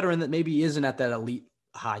for a veteran that maybe isn't at that elite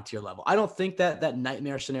high tier level. I don't think that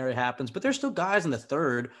nightmare scenario happens, but there's still guys in the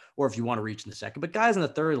third, or if you want to reach in the second, but guys in the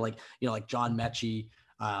third, like John Mechie,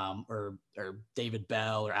 or David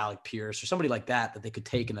Bell or Alec Pierce or somebody like that they could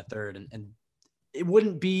take in the third. And it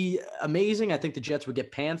wouldn't be amazing. I think the Jets would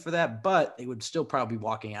get panned for that, but they would still probably be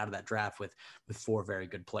walking out of that draft with 4 very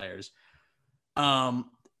good players.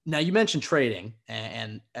 Now, you mentioned trading,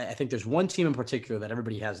 and I think there's one team in particular that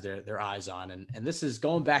everybody has their eyes on, and this is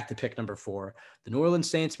going back to pick number 4. The New Orleans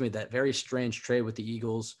Saints made that very strange trade with the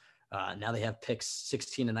Eagles. Now they have picks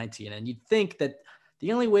 16 and 19, and you'd think that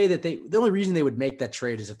the only reason they would make that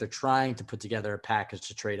trade is if they're trying to put together a package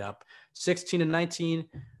to trade up. 16 and 19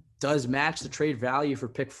 does match the trade value for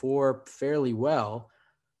pick 4 fairly well.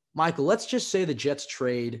 Michael, let's just say the Jets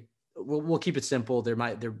trade. We'll keep it simple.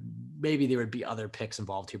 Maybe there would be other picks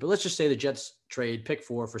involved here, but let's just say the Jets trade pick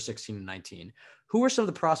 4 for 16 and 19. Who are some of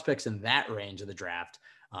the prospects in that range of the draft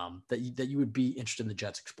that you would be interested in the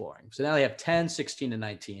Jets exploring? So now they have 10, 16, and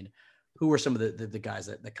 19. Who are some of the guys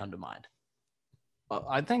that come to mind?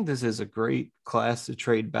 I think this is a great class to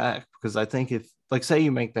trade back, because I think if, like, say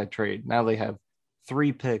you make that trade, now they have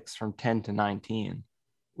 3 picks from 10 to 19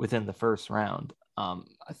 within the first round. I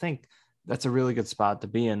think that's a really good spot to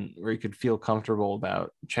be in, where you could feel comfortable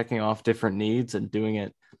about checking off different needs and doing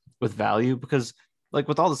it with value. Because, like,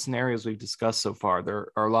 with all the scenarios we've discussed so far, there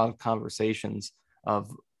are a lot of conversations of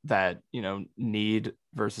that, need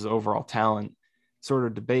versus overall talent sort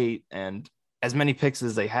of debate. And as many picks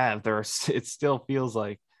as they have, it still feels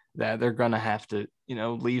like that they're going to have to,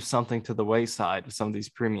 leave something to the wayside with some of these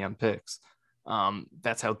premium picks.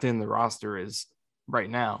 That's how thin the roster is right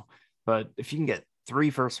now. But if you can get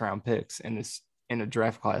 3 first-round picks in a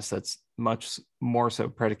draft class that's much more so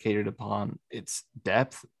predicated upon its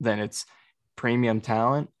depth than its premium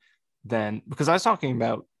talent, then, because I was talking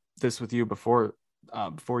about this with you before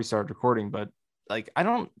we started recording, but like, I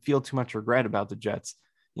don't feel too much regret about the Jets,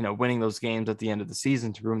 winning those games at the end of the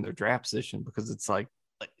season to ruin their draft position, because it's like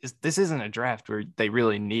this isn't a draft where they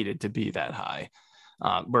really needed to be that high,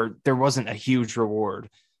 where there wasn't a huge reward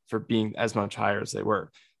for being as much higher as they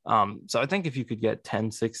were. So I think if you could get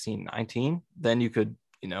 10, 16, 19, then you could,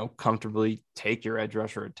 comfortably take your edge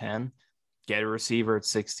rusher at 10, get a receiver at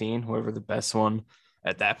 16, whoever the best one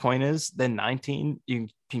at that point is. Then 19, you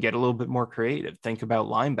can get a little bit more creative. Think about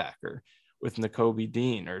linebacker with Nakobe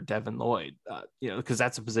Dean or Devin Lloyd, because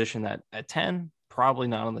that's a position that at 10, probably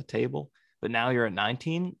not on the table. But now you're at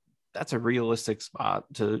 19, that's a realistic spot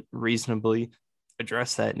to reasonably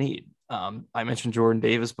address that need. I mentioned Jordan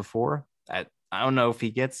Davis before. I don't know if he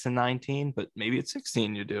gets to 19, but maybe at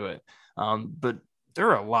 16 you do it. But there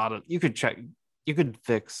are a lot of, you could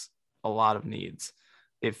fix a lot of needs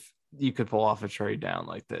if you could pull off a trade down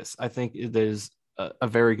like this. I think it is a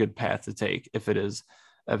very good path to take if it is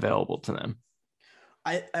available to them.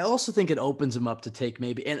 I also think it opens them up to take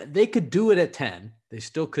maybe, and they could do it at 10. They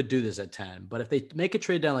still could do this at 10, but if they make a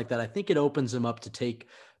trade down like that, I think it opens them up to take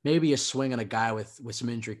maybe a swing on a guy with some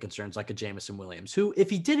injury concerns, like a Jameson Williams, who, if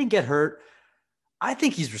he didn't get hurt, I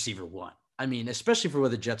think he's receiver 1. I mean, especially for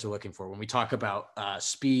what the Jets are looking for when we talk about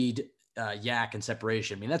speed, yak, and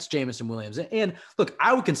separation. I mean, that's Jameson Williams. And look,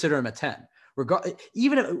 I would consider him a 10.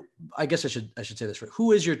 Even if, I guess I should say this,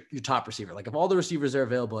 who is your top receiver? Like, if all the receivers are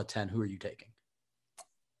available at 10, who are you taking?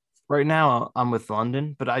 Right now, I'm with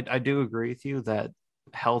London, but I do agree with you that,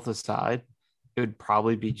 health aside, it would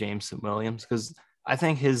probably be Jameson Williams, because I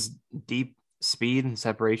think his deep speed and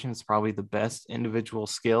separation is probably the best individual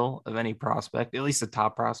skill of any prospect, at least the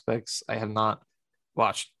top prospects. I have not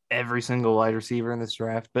watched every single wide receiver in this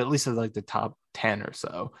draft, but at least of like the top 10 or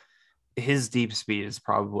so. His deep speed is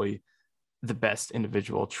probably the best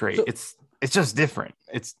individual trait. So, it's just different.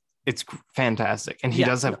 It's fantastic. And he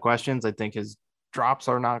does have questions. I think his drops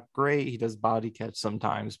are not great. He does body catch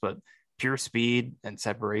sometimes, but pure speed and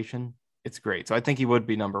separation, it's great. So I think he would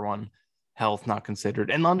be number one, health not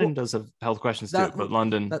considered. And London does have health questions too, but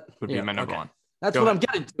London would be my number one. That's what I'm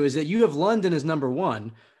getting to, is that you have London as number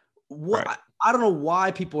one. Right. I don't know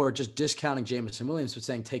why people are just discounting Jameson Williams for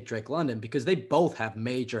saying take Drake London, because they both have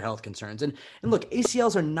major health concerns. And look,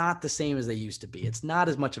 ACLs are not the same as they used to be. It's not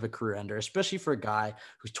as much of a career ender, especially for a guy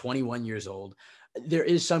who's 21 years old. There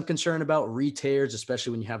is some concern about re-tears,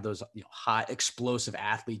 especially when you have those high explosive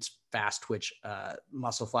athletes, fast twitch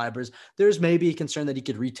muscle fibers. There's maybe a concern that he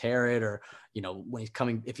could re-tear it, or, when he's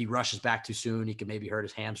coming, if he rushes back too soon, he could maybe hurt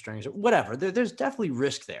his hamstrings or whatever. There's definitely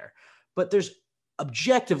risk there, but there's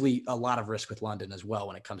objectively a lot of risk with London as well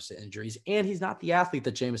when it comes to injuries. And he's not the athlete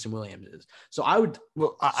that Jameson Williams is. So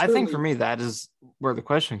I think for me, that is where the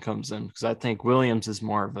question comes in, because I think Williams is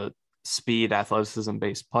more of a speed athleticism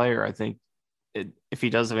based player. I think if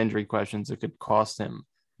he does have injury questions, it could cost him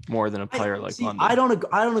more than a player London. I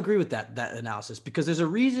don't agree with that analysis, because there's a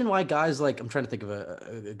reason why guys like, I'm trying to think of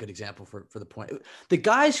a good example for the point. The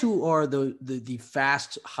guys who are the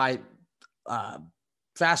fast,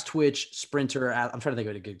 fast twitch sprinter. I'm trying to think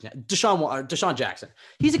of a good example. Deshaun Jackson.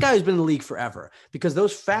 He's a guy who's been in the league forever, because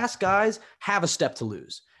those fast guys have a step to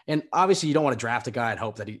lose. And obviously you don't want to draft a guy and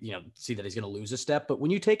hope that see that he's going to lose a step. But when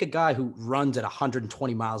you take a guy who runs at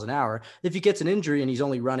 120 miles an hour, if he gets an injury and he's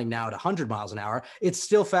only running now at 100 miles an hour, it's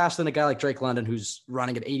still faster than a guy like Drake London, who's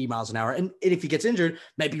running at 80 miles an hour. And if he gets injured,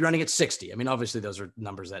 maybe running at 60. I mean, obviously those are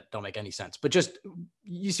numbers that don't make any sense, but just,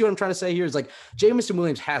 you see what I'm trying to say here is like Jameson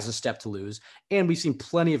Williams has a step to lose. And we've seen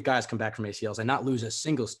plenty of guys come back from ACLs and not lose a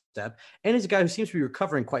single step. And he's a guy who seems to be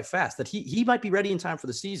recovering quite fast, that he might be ready in time for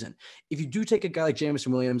the season. If you do take a guy like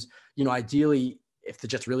Jameson Williams, ideally, if the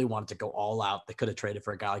Jets really wanted to go all out, they could have traded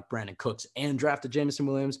for a guy like Brandon Cooks and drafted Jameson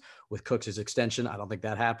Williams with Cooks' extension. I don't think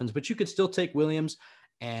that happens, but you could still take Williams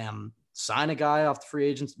and sign a guy off the free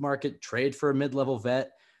agents market, trade for a mid-level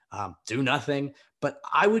vet, do nothing. But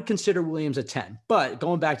I would consider Williams a 10. But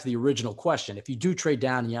going back to the original question, if you do trade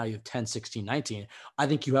down and you have 10, 16, 19, I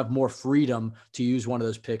think you have more freedom to use one of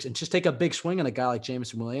those picks and just take a big swing on a guy like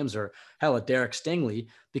Jameson Williams, or hell, a Derek Stingley,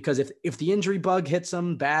 because if the injury bug hits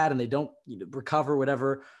them bad and they don't recover,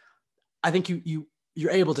 whatever, I think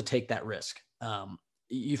you're able to take that risk.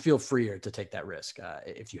 You feel freer to take that risk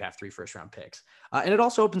if you have 3 first-round picks. And it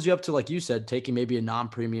also opens you up to, like you said, taking maybe a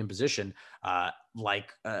non-premium position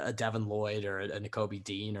like a Devin Lloyd or a Nakobe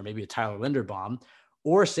Dean or maybe a Tyler Linderbaum,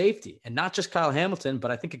 or a safety. And not just Kyle Hamilton,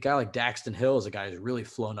 but I think a guy like Daxton Hill is a guy who's really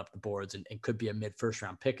flown up the boards and could be a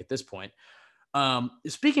mid-first-round pick at this point.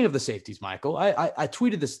 Speaking of the safeties, Michael, I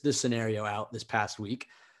tweeted this scenario out this past week.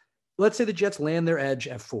 Let's say the Jets land their edge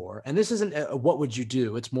at 4, and this isn't what would you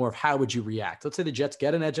do? It's more of how would you react? Let's say the Jets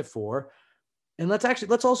get an edge at 4, and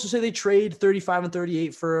let's also say they trade 35 and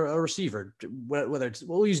 38 for a receiver, whether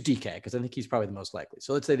we'll use DK because I think he's probably the most likely.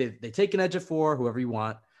 So let's say they take an edge at 4, whoever you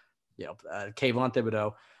want, Kayvon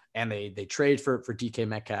Thibodeau, and they trade for DK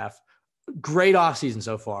Metcalf. Great offseason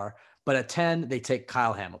so far, but at 10 they take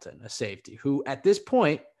Kyle Hamilton, a safety, who at this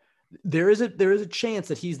point, there is a chance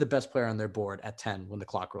that he's the best player on their board at 10 when the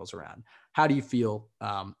clock rolls around. How do you feel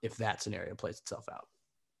if that scenario plays itself out?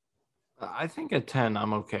 I think at 10,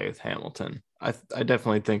 I'm okay with Hamilton. I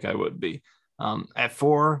definitely think I would be. At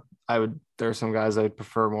 4, there are some guys I'd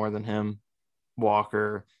prefer more than him.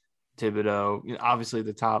 Walker, Thibodeau, obviously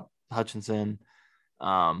the top, Hutchinson,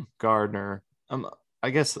 Gardner. I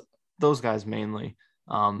guess those guys mainly.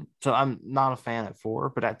 So I'm not a fan at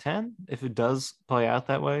 4, but at 10, if it does play out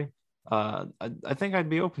that way, I think I'd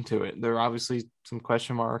be open to it. There are obviously some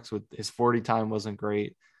question marks with his 40 time wasn't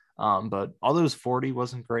great. But although his 40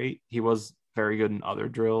 wasn't great, he was very good in other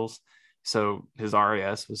drills. So his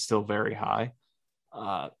RAS was still very high.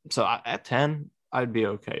 So at 10, I'd be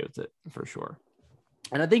okay with it for sure.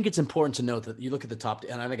 And I think it's important to note that you look at the top,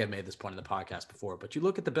 and I think I've made this point in the podcast before, but you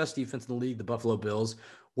look at the best defense in the league, the Buffalo Bills,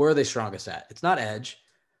 where are they strongest at? It's not edge.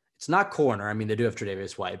 It's not corner. I mean, they do have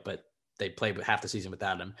Tre'Davious White, but they played half the season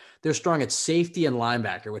without him. They're strong at safety and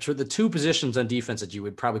linebacker, which are the 2 positions on defense that you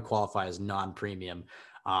would probably qualify as non-premium.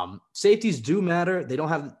 Safeties do matter. They don't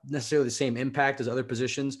have necessarily the same impact as other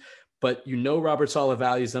positions, but Robert Saleh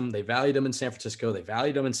values them. They valued them in San Francisco. They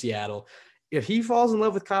valued them in Seattle. if he falls in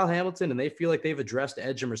love with Kyle Hamilton and they feel like they've addressed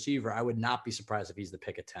edge and receiver, I would not be surprised if he's the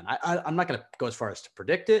pick at 10. I'm not going to go as far as to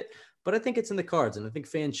predict it, but I think it's in the cards, and I think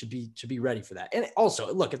fans should be ready for that. And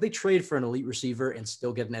also, look, if they trade for an elite receiver and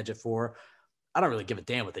still get an edge at 4, I don't really give a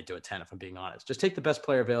damn what they do at 10, if I'm being honest. Just take the best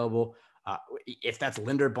player available. If that's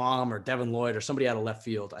Linderbaum or Devin Lloyd or somebody out of left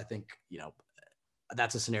field, I think,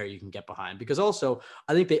 that's a scenario you can get behind, because also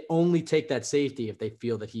I think they only take that safety if they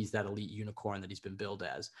feel that he's that elite unicorn that he's been billed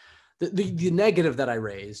as. The negative that I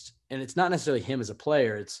raised, and it's not necessarily him as a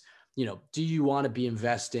player, it's, do you want to be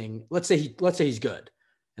investing? Let's say he's good.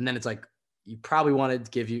 And then it's like, you probably want to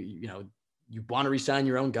give you want to re-sign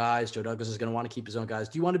your own guys. Joe Douglas is going to want to keep his own guys.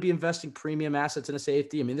 Do you want to be investing premium assets in a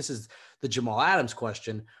safety? I mean, this is the Jamal Adams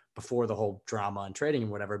question before the whole drama and trading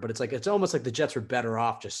and whatever, but it's almost like the Jets were better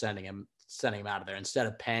off just sending him out of there instead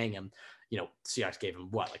of paying him. Seahawks gave him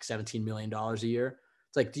like $17 million a year.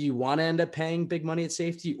 It's like, do you want to end up paying big money at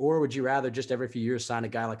safety, or would you rather just every few years sign a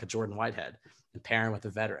guy like a Jordan Whitehead and pair him with a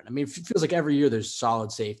veteran? I mean, it feels like every year there's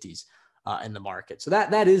solid safeties in the market. So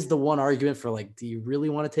that is the one argument for, like, do you really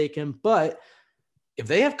want to take him? But if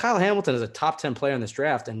they have Kyle Hamilton as a top 10 player in this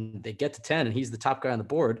draft and they get to 10 and he's the top guy on the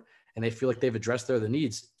board and they feel like they've addressed their other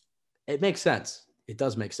needs, it makes sense. It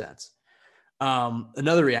does make sense.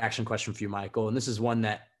 Another reaction question for you, Michael, and this is one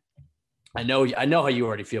that I know how you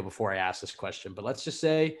already feel before I ask this question, but let's just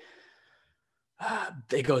say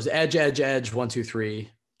it goes edge, 1, 2, 3.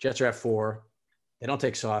 Jets are at 4. They don't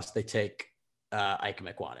take Sauce. They take Ike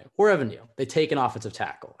Ekwonu or Evan Neal. They take an offensive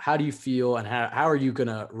tackle. How do you feel, and how are you going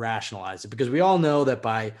to rationalize it? Because we all know that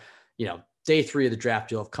by, day 3 of the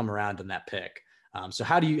draft, you'll have come around on that pick. So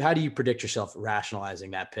how do you predict yourself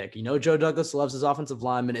rationalizing that pick? Joe Douglas loves his offensive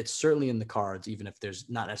linemen. It's certainly in the cards, even if there's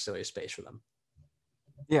not necessarily a space for them.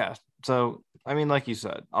 Yeah. So, I mean, like you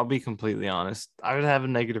said, I'll be completely honest. I would have a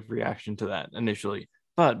negative reaction to that initially,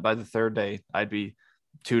 but by the third day, I'd be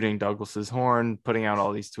tooting Douglas's horn, putting out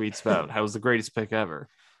all these tweets about how it was the greatest pick ever.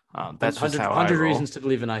 That's just how 100 reasons to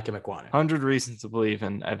believe in Ike Ekwonu. 100 reasons to believe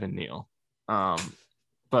in Evan Neal.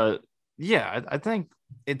 But yeah, I think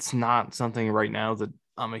it's not something right now that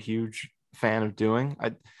I'm a huge fan of doing.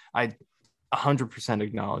 I 100%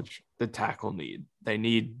 acknowledge the tackle need. They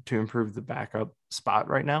need to improve the backup spot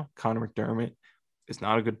right now. Connor McDermott is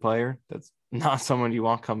not a good player. That's not someone you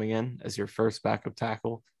want coming in as your first backup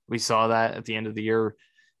tackle. We saw that at the end of the year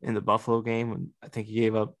in the Buffalo game when I think he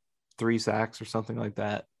gave up 3 sacks or something like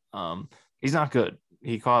that. He's not good.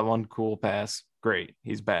 He caught one cool pass. Great.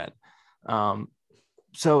 He's bad.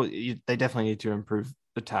 So they definitely need to improve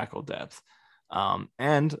the tackle depth.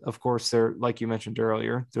 And of course, like you mentioned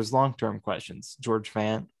earlier, there's long-term questions. George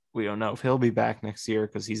Fant, we don't know if he'll be back next year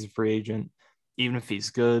because he's a free agent. Even if he's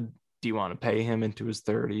good, do you want to pay him into his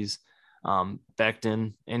 30s?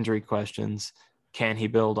 Becton, injury questions. Can he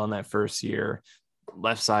build on that first year?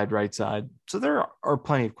 Left side, right side. So there are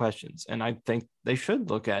plenty of questions. And I think they should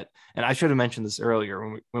look at, and I should have mentioned this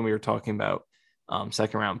earlier when we were talking about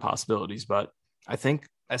second round possibilities, but I think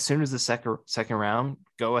as soon as the second round,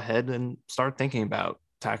 go ahead and start thinking about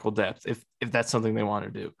tackle depth if that's something they want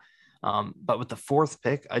to do. But with the 4th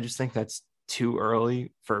pick, I just think that's too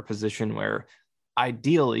early for a position where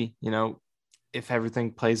ideally, if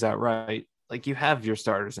everything plays out right, like you have your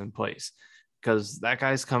starters in place because that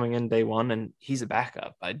guy's coming in day 1 and he's a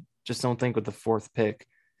backup. I just don't think with the 4th pick,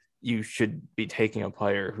 you should be taking a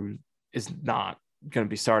player who is not going to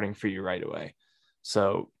be starting for you right away.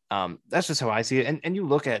 So that's just how I see it. And you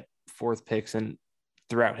look at 4th picks and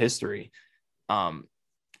throughout history,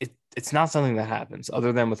 it's not something that happens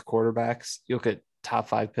other than with quarterbacks. You look at top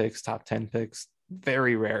 5 picks, top 10 picks,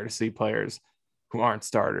 very rare to see players who aren't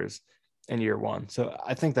starters in year 1. So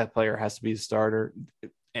I think that player has to be a starter,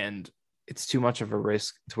 and it's too much of a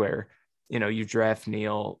risk to where, you draft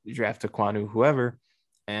Neal, you draft Ekwonu, whoever,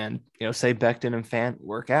 and, say Becton and Fant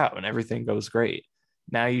work out and everything goes great.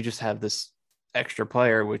 Now you just have this extra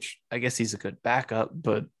player, which I guess he's a good backup,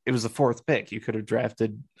 but it was the 4th pick. You could have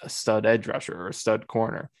drafted a stud edge rusher or a stud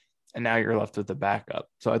corner, and now you're left with the backup.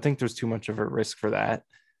 So I think there's too much of a risk for that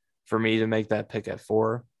for me to make that pick at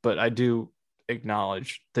 4, but I do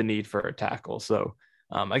acknowledge the need for a tackle. So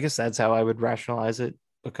I guess that's how I would rationalize it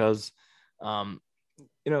because,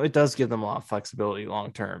 it does give them a lot of flexibility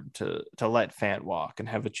long-term to let Fant walk and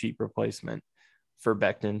have a cheap replacement for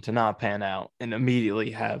Becton to not pan out and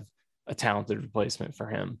immediately have a talented replacement for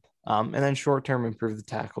him. And then short-term improve the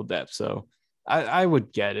tackle depth. So I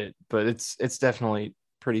would get it, but it's definitely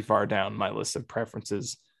pretty far down my list of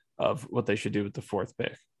preferences of what they should do with the 4th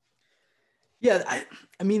pick. Yeah.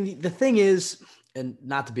 I mean, the thing is, and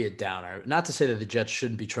not to be a downer, not to say that the Jets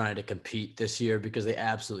shouldn't be trying to compete this year, because they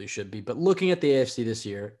absolutely should be. But looking at the AFC this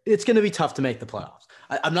year, it's going to be tough to make the playoffs.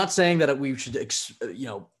 I'm not saying that we should,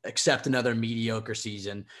 accept another mediocre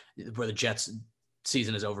season where the Jets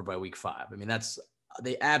season is over by week 5. I mean,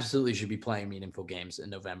 they absolutely should be playing meaningful games in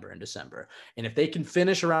November and December. And if they can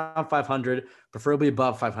finish around 500, preferably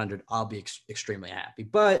above 500, I'll be extremely happy.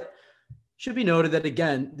 But should be noted that,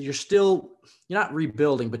 again, you're not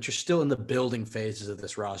rebuilding, but you're still in the building phases of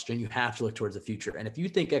this roster, and you have to look towards the future. And if you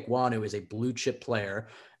think Ekwonu is a blue chip player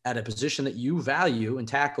at a position that you value and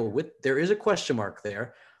tackle there is a question mark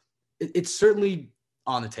there, it's certainly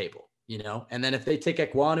on the table, And then if they take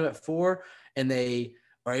Ekwonu at 4 and they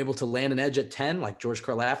are able to land an edge at 10, like George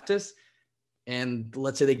Karlaftis, and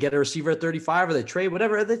let's say they get a receiver at 35 or they trade,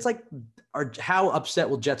 whatever, it's like, how upset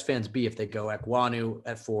will Jets fans be if they go Ekwonu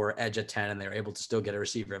at 4, edge at 10, and they're able to still get a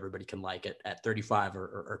receiver everybody can like it at 35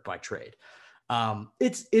 or by trade?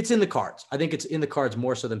 It's in the cards. I think it's in the cards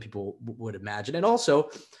more so than people would imagine. And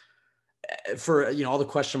also for, all the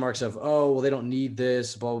question marks of, oh, well, they don't need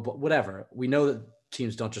this, blah, blah, blah, whatever. We know that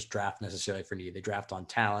teams don't just draft necessarily for need. They draft on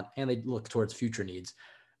talent, and they look towards future needs.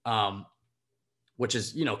 Which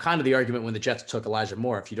is, kind of the argument when the Jets took Elijah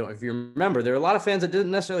Moore. If you remember, there are a lot of fans that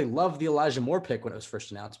didn't necessarily love the Elijah Moore pick when it was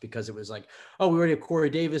first announced, because it was like, oh, we already have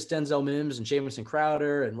Corey Davis, Denzel Mims, and Jamison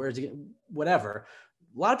Crowder, and where's he? Whatever.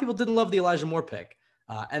 A lot of people didn't love the Elijah Moore pick.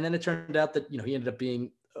 And then it turned out that, he ended up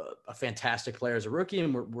being a fantastic player as a rookie,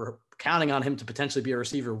 and we're counting on him to potentially be a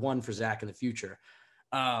receiver 1 for Zach in the future.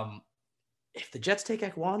 If the Jets take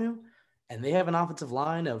Ekwonu and they have an offensive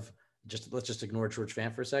line of let's just ignore George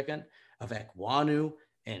Fant for a second, of Ekwonu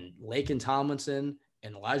and Laken Tomlinson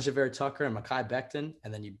and Elijah Vera Tucker and Mekhi Becton,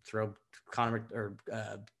 and then you throw Connor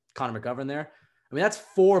McGovern there. I mean, that's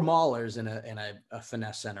 4 maulers and a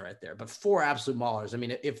finesse center right there, but 4 absolute maulers. I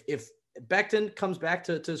mean, if Becton comes back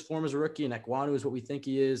to his form as a rookie, and Ekwonu is what we think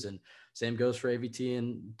he is, and same goes for AVT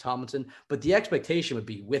and Tomlinson, but the expectation would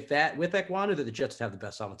be with Ekwonu that the Jets have the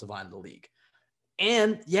best offensive line in the league.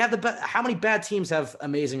 And you have how many bad teams have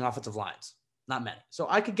amazing offensive lines? Not many. So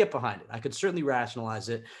I could get behind it. I could certainly rationalize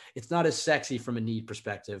it. It's not as sexy from a need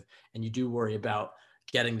perspective, and you do worry about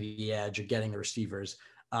getting the edge or getting the receivers.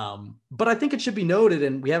 But I think it should be noted,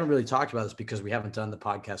 and we haven't really talked about this because we haven't done the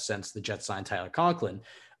podcast since the Jets signed Tyler Conklin.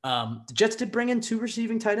 The Jets did bring in 2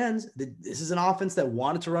 receiving tight ends. This is an offense that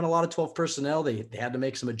wanted to run a lot of 12 personnel. They had to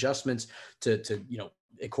make some adjustments to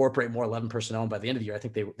incorporate more 11 personnel. And by the end of the year, I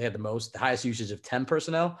think they had the highest usage of 10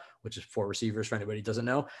 personnel, which is 4 receivers for anybody who doesn't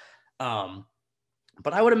know.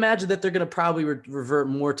 But I would imagine that they're going to probably revert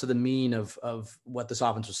more to the mean of what this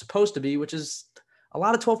offense was supposed to be, which is a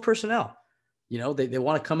lot of 12 personnel. They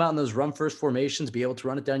want to come out in those run first formations, be able to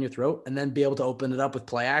run it down your throat, and then be able to open it up with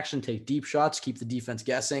play action, take deep shots, keep the defense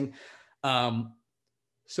guessing.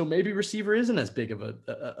 So maybe receiver isn't as big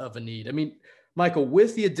of a need. I mean, Michael,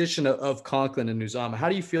 with the addition of Conklin and Uzomah, how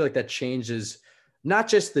do you feel like that changes not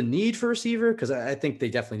just the need for receiver, because I think they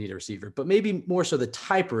definitely need a receiver, but maybe more so the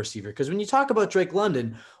type of receiver? Because when you talk about Drake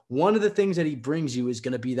London, one of the things that he brings you is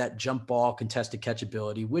going to be that jump ball contested catch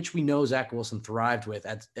ability, which we know Zach Wilson thrived with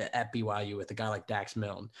at BYU with a guy like Dax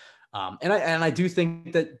Milne. And I do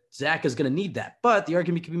think that Zach is going to need that. But the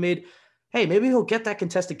argument can be made, hey, maybe he'll get that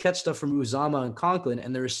contested catch stuff from Uzomah and Conklin,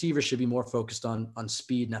 and the receiver should be more focused on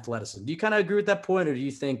speed and athleticism. Do you kind of agree with that point, or do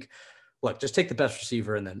you think, look, just take the best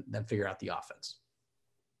receiver and then figure out the offense?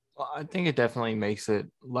 Well, I think it definitely makes it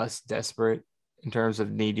less desperate in terms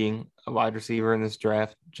of needing a wide receiver in this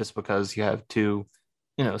draft, just because you have 2,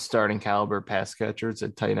 starting caliber pass catchers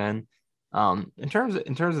at tight end. In terms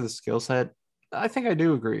of the skill set, I think I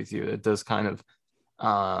do agree with you. It does kind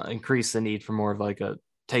of increase the need for more of like a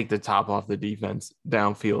take the top off the defense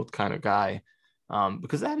downfield kind of guy,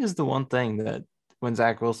 because that is the one thing that when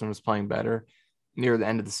Zach Wilson was playing better near the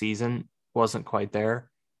end of the season wasn't quite there.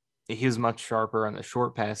 He was much sharper on the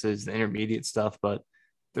short passes, the intermediate stuff, but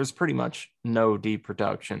there's pretty much no deep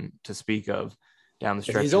production to speak of down the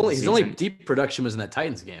stretch. His only deep production was in that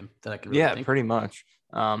Titans game that I could really think. Pretty much.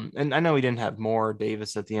 And I know he didn't have Moore,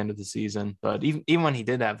 Davis at the end of the season, but even when he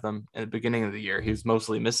did have them at the beginning of the year, he was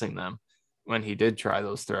mostly missing them when he did try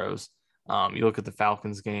those throws. You look at the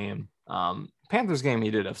Falcons game, Panthers game,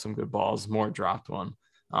 he did have some good balls. Moore dropped one,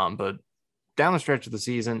 but down the stretch of the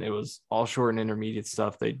season, it was all short and intermediate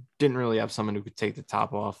stuff. They didn't really have someone who could take the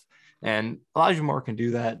top off. And Elijah Moore can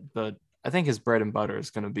do that, but I think his bread and butter is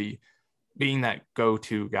going to be being that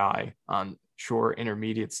go-to guy on short,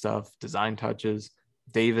 intermediate stuff, design touches.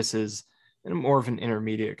 Davis is more of an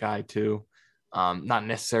intermediate guy too, not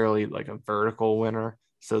necessarily like a vertical winner.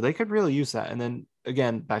 So they could really use that. And then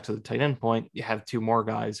again, back to the tight end point, you have 2 more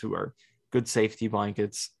guys who are good safety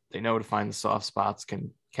blankets. They know to find the soft spots,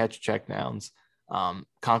 can catch checkdowns.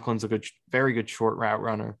 Conklin's a very good short route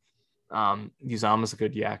runner. Uzama's a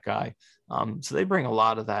good yak guy. So they bring a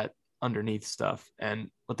lot of that underneath stuff. And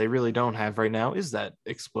what they really don't have right now is that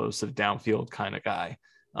explosive downfield kind of guy.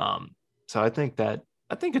 So I think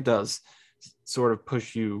it does sort of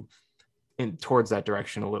push you in towards that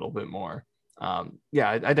direction a little bit more. I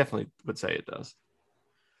definitely would say it does.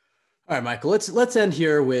 All right, Michael, let's end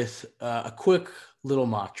here with a quick little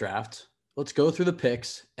mock draft. Let's go through the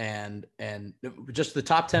picks and just the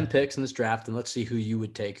top 10 picks in this draft, and let's see who you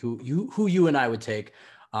would take, who you and I would take.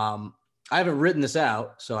 I haven't written this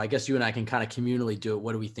out, so I guess you and I can kind of communally do it.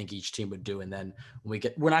 What do we think each team would do? And then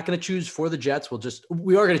we're not going to choose for the Jets.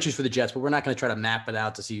 We are going to choose for the Jets, but we're not going to try to map it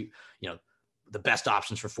out to see, the best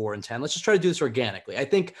options for 4 and 10. Let's just try to do this organically. I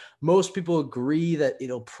think most people agree that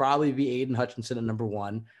it'll probably be Aiden Hutchinson at number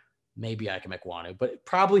 1. Maybe Ikem Ekwonu, but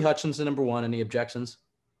probably Hutchinson number 1. Any objections?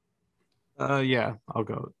 Yeah, I'll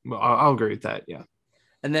go. Well, I'll agree with that. Yeah.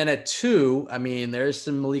 And then at 2, I mean, there's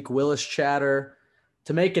some Malik Willis chatter.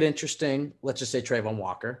 To make it interesting, let's just say Trayvon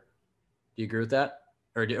Walker. Do you agree with that?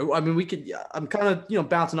 We could. I'm kind of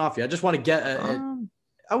bouncing off you. I just want to get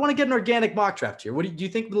I want to get an organic mock draft here. What do you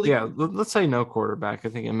think? Yeah, let's say no quarterback. I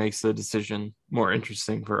think it makes the decision more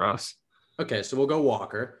interesting for us. Okay, so we'll go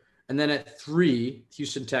Walker. And then at 3,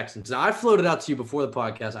 Houston Texans. Now, I floated out to you before the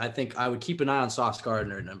podcast. I think I would keep an eye on Sauce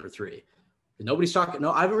Gardner at number 3. Nobody's talking.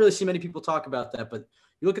 No, I haven't really seen many people talk about that. But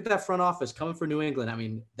you look at that front office coming for New England. I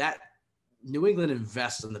mean, that New England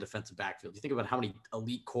invests in the defensive backfield. You think about how many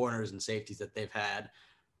elite corners and safeties that they've had.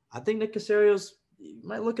 I think Nick Caserio's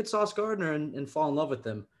might look at Sauce Gardner and fall in love with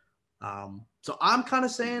them. So I'm kind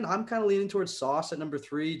of leaning towards Sauce at number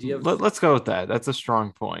 3. Do you have? Let's go with that. That's a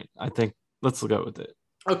strong point. I think let's go with it.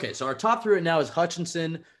 Okay, so our top 3 right now is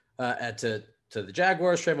Hutchinson to the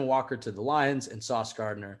Jaguars, Trayvon Walker to the Lions, and Sauce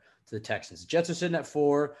Gardner to the Texans. The Jets are sitting at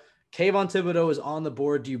 4. Kayvon Thibodeau is on the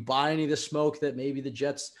board. Do you buy any of the smoke that maybe the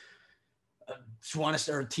Jets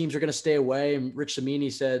or teams are going to stay away? And Rich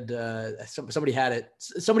Cimini said somebody had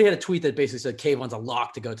a tweet that basically said Kayvon's a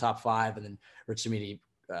lock to go top 5, and then Rich Cimini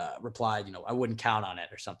replied, I wouldn't count on it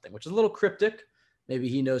or something, which is a little cryptic. Maybe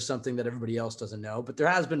he knows something that everybody else doesn't know, but there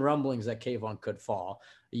has been rumblings that Kayvon could fall.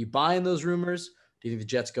 Are you buying those rumors? Do you think the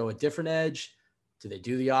Jets go a different edge? Do they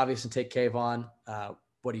do the obvious and take Kayvon?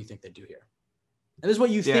 What do you think they do here? And this is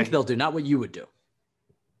what you think they'll do, not what you would do.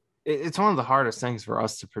 It's one of the hardest things for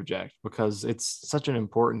us to project because it's such an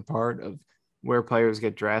important part of where players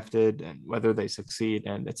get drafted and whether they succeed.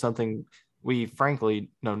 And it's something we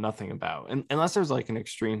frankly know nothing about. And unless there's like an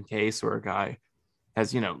extreme case where a guy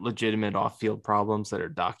has, legitimate off-field problems that are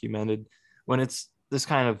documented. When it's this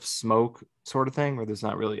kind of smoke sort of thing where there's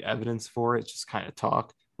not really evidence for it, just kind of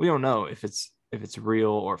talk. We don't know if it's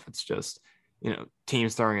real or if it's just,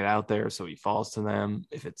 teams throwing it out there so he falls to them.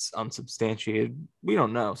 If it's unsubstantiated, we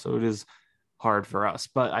don't know. So it is hard for us.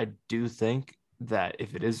 But I do think that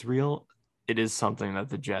if it is real, it is something that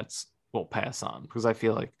the Jets will pass on because I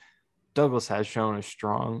feel like Douglas has shown a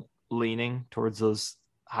strong leaning towards those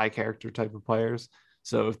high character type of players.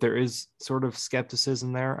 So if there is sort of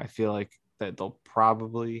skepticism there, I feel like that they'll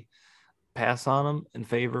probably pass on them in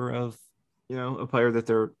favor of, a player that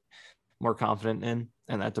they're more confident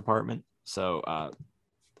in that department. So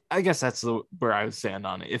I guess that's where I would stand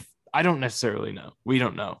on it. If I don't necessarily know, we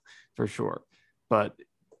don't know for sure, but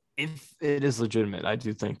if it is legitimate, I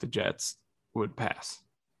do think the Jets would pass.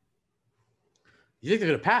 You think they're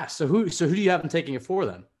going to pass? So who do you have them taking it for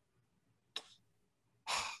then?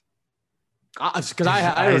 Because I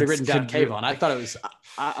had already written down Kayvon. I thought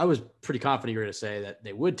I was pretty confident you were going to say that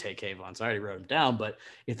they would take Kayvon, so I already wrote him down. But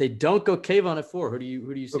if they don't go Kayvon at 4, who do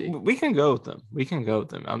you see? We can go with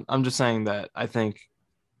them. I'm just saying that I think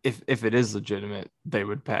if it is legitimate, they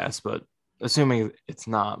would pass. But assuming it's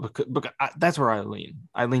not, because that's where I lean.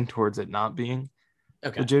 I lean towards it not being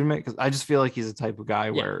legitimate because I just feel like he's the type of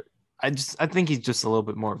guy where I think he's just a little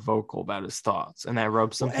bit more vocal about his thoughts, and that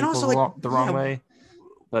rubs some people the wrong way.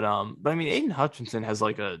 But I mean, Aiden Hutchinson has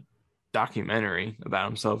like a documentary about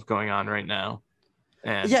himself going on right now,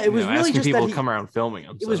 and it was really just people that to come around filming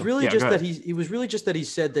him. It was really just that he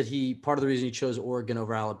said that part of the reason he chose Oregon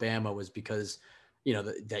over Alabama was because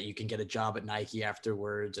that you can get a job at Nike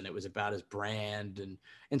afterwards, and it was about his brand,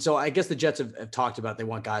 and so I guess the Jets have talked about they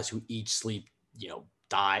want guys who eat, sleep,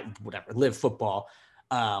 die, whatever, live football.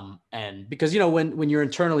 And because, when you're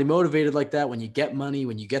internally motivated like that, when you get money,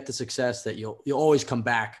 when you get the success, that you'll always come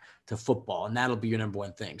back to football, and that'll be your number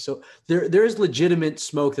one thing. So there is legitimate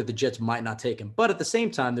smoke that the Jets might not take him. But at the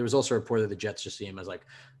same time, there was also a report that the Jets just see him as like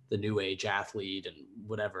the new age athlete and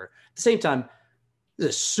whatever. At the same time, is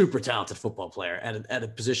a super talented football player at a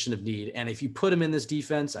position of need. And if you put him in this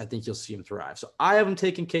defense, I think you'll see him thrive. So I have him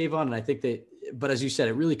taking Kayvon, and I think but as you said,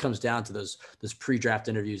 it really comes down to those pre-draft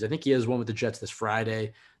interviews. I think he has one with the Jets this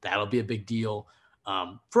Friday. That'll be a big deal.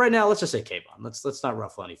 For right now, let's just say Kayvon. Let's not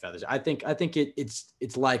ruffle any feathers. I think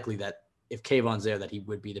it's likely that if Kayvon's there, that he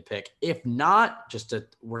would be the pick. If not,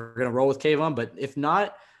 we're gonna roll with Kayvon. But if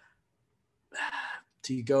not,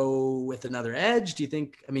 do you go with another edge? Do you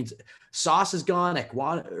think? I mean, Sauce is gone.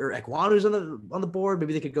 Ekwonu's on the board.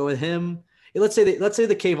 Maybe they could go with him. Let's say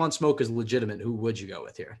the Kayvon smoke is legitimate. Who would you go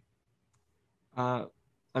with here? I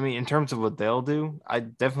mean, in terms of what they'll do, I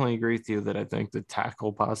definitely agree with you that I think the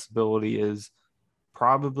tackle possibility is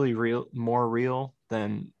probably more real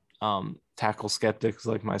than tackle skeptics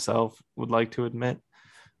like myself would like to admit.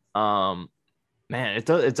 Man,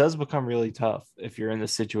 it does become really tough if you're in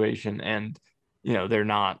this situation and they're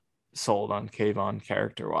not sold on Kayvon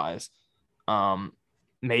character wise.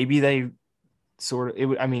 Maybe they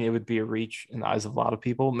it would be a reach in the eyes of a lot of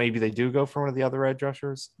people. Maybe they do go for one of the other edge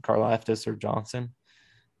rushers, Karlaftis or Johnson.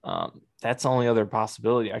 That's the only other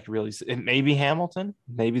possibility I could really see. It may be Hamilton.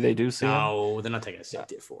 Maybe they do see him. No, they're not taking a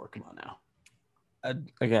safety at 4. Come on now.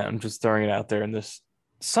 Again, I'm just throwing it out there in this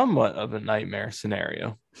somewhat of a nightmare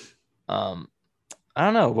scenario. I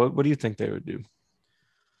don't know. What do you think they would do?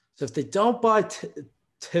 So if they don't buy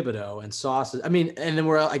Thibodeau and Sauce, and then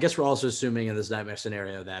I guess we're also assuming in this nightmare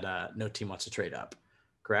scenario that no team wants to trade up,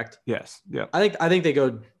 correct? Yes. Yeah. I think they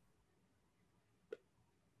go.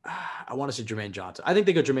 I want to say Jermaine Johnson. I think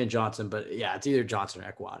they go Jermaine Johnson, but yeah, it's either Johnson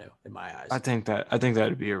or Ekwonu in my eyes. I think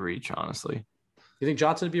that'd be a reach, honestly. You think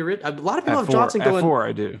Johnson would be a reach? A lot of people have Johnson going at 4.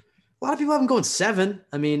 I do. A lot of people have him going 7.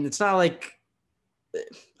 I mean, it's not like,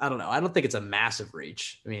 I don't know. I don't think it's a massive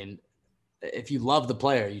reach. I mean, if you love the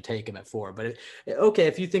player, you take him at 4. But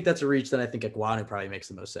if you think that's a reach, then I think Ekwonu probably makes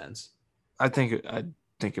the most sense. I think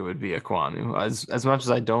it would be Ekwonu. As much as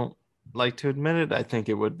I don't like to admit it, I think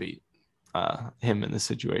it would be him in this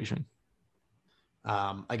situation.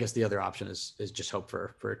 I guess the other option is just hope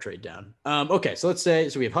for a trade down. Okay, so let's say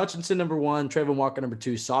we have Hutchinson number 1, Trayvon Walker number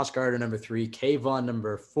 2, Sauce Gardner number 3, Kayvon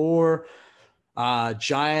number 4.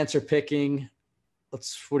 Giants are picking.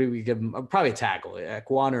 What do we give them? Probably a tackle.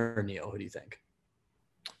 Ekwonu or Neal? Who do you think?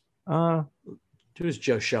 Who's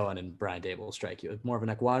Joe Schoen and Brian Dable strike you? More of an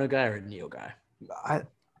Ekwonu guy or a Neal guy?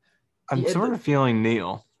 I'm sort of feeling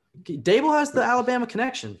Neal. Dable has the Alabama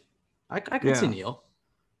connection. I can see Neal.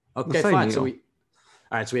 Okay, fine. Neal.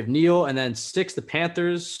 So we have Neal, and then 6, the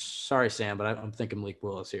Panthers. Sorry, Sam, but I'm thinking Malik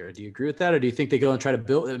Willis here. Do you agree with that, or do you think they go and try to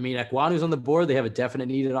build? I mean, Ekwonu's on the board. They have a definite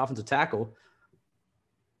need at offensive tackle.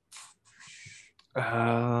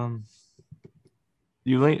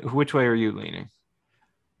 Which way are you leaning?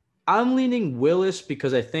 I'm leaning Willis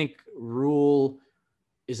because I think Rule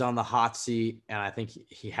is on the hot seat, and I think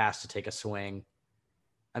he has to take a swing.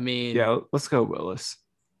 I mean, yeah, let's go Willis.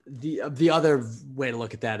 The other way to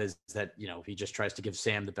look at that is that, he just tries to give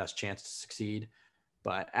Sam the best chance to succeed.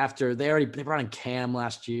 But after they brought in Cam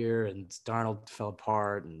last year and Darnold fell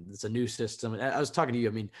apart and it's a new system. I was talking to you.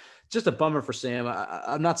 I mean, just a bummer for Sam.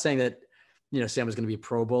 I'm not saying that, Sam is going to be a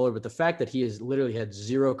Pro Bowler, but the fact that he has literally had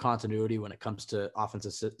zero continuity when it comes to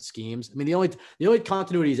offensive schemes. I mean, the only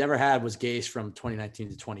continuity he's ever had was Gase from 2019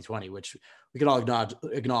 to 2020, which we can all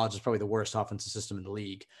acknowledge is probably the worst offensive system in the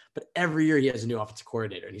league. But every year he has a new offensive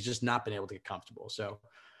coordinator, and he's just not been able to get comfortable. So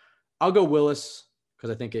I'll go Willis because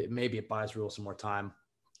I think it buys Rule some more time.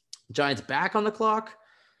 Giants back on the clock.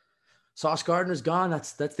 Sauce Gardner's gone.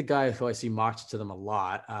 That's the guy who I see mocked to them a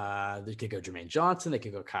lot. They could go Jermaine Johnson. They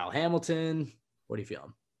could go Kyle Hamilton. What are you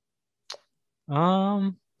feeling?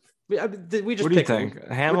 We just what do you think?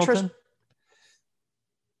 Hamilton?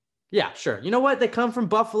 Yeah, sure. You know what? They come from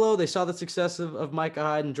Buffalo. They saw the success of Micah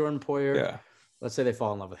Hyde and Jordan Poyer. Yeah. Let's say they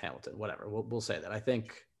fall in love with Hamilton. Whatever. We'll say that. I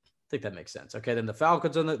think that makes sense. Okay, then the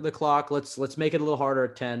Falcons on the clock. Let's make it a little harder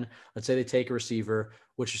at 10. Let's say they take a receiver.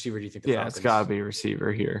 Which receiver do you think? Falcons? It's got to be a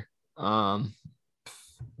receiver here. I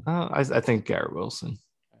think Garrett Wilson.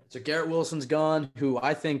 So Garrett Wilson's gone, who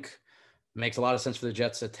I think makes a lot of sense for the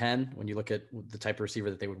Jets at 10 when you look at the type of receiver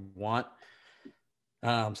that they would want.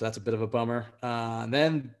 So that's a bit of a bummer. And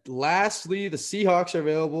then lastly, the Seahawks are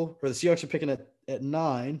available, or the Seahawks are picking at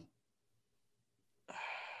 9.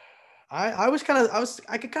 I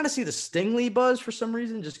could kind of see the Stingley buzz for some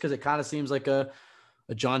reason, just because it kind of seems like a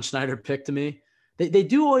John Schneider pick to me. They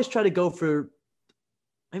do always try to go for,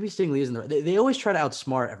 maybe Stingley isn't they always try to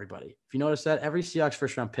outsmart everybody. If you notice that, every Seahawks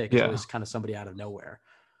first round pick is always kind of somebody out of nowhere.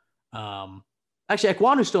 Actually,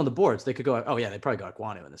 Ekwonu's still on the board, so they could go. Oh yeah, they probably go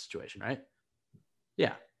Ekwonu in this situation, right?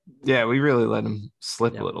 Yeah. Yeah, we really let him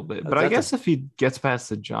slip a little bit. But I That's guess if he gets past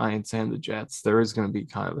the Giants and the Jets, there is going to be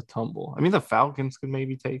kind of a tumble. I mean, the Falcons could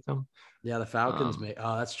maybe take him. Yeah, the Falcons make.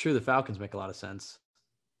 Oh, that's true. The Falcons make a lot of sense.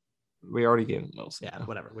 We already gave him Wilson. Yeah,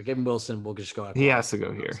 whatever. We gave him Wilson. We'll just go. He has to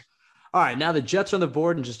go here. All right, now the Jets are on the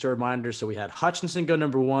board, and just a reminder, so we had Hutchinson go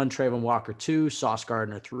number 1, Trayvon Walker 2, Sauce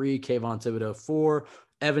Gardner 3, Kayvon Thibodeau 4,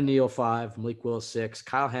 Evan Neal 5, Malik Willis 6,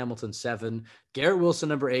 Kyle Hamilton 7, Garrett Wilson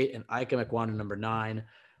number 8, and Ike Mekwonu number 9.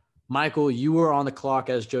 Michael, you were on the clock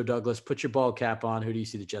as Joe Douglas. Put your ball cap on. Who do you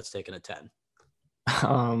see the Jets taking at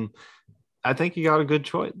 10? I think you got a good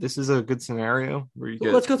choice. This is a good scenario where you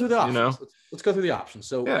get. Let's go through the options. You know? Let's go through the options.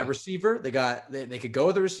 So a receiver, they could go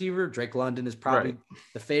with a receiver. Drake London is probably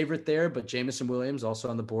the favorite there, but Jameson Williams also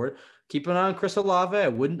on the board. Keep an eye on Chris Olave. I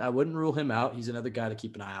wouldn't rule him out. He's another guy to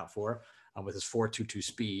keep an eye out for with his 4.22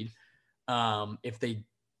 speed. If they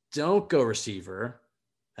don't go receiver,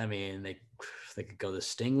 I mean they could go the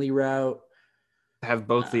Stingley route. Have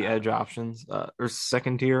both the edge options or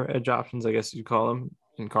second tier edge options, I guess you'd call them.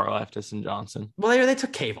 And Carl Aftis and Johnson. Well, they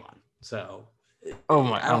took Kayvon, so. Oh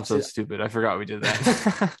my! I'm so stupid. I forgot we did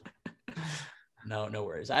that. No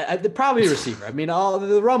worries. They're probably a receiver. I mean, all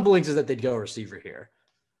the rumblings is that they'd go a receiver here.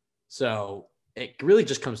 So it really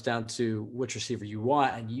just comes down to which receiver you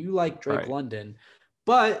want, and you like Drake London,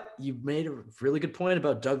 but you made a really good point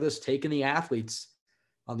about Douglas taking the athletes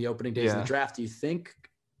on the opening days of the draft. Do you think?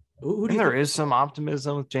 Who do you there think? Is some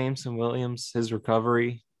optimism with Jameson Williams, his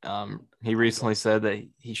recovery. He recently said that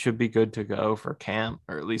he should be good to go for camp,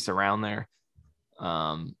 or at least around there.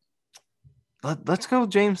 Let's go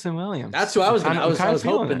Jameson Williams. That's who I was hoping.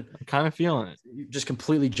 I'm kind of feeling it. You just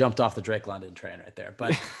completely jumped off the Drake London train right there.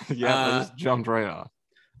 But I just jumped right off.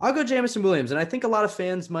 I'll go Jameson Williams, and I think a lot of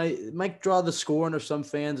fans might draw the scorn of some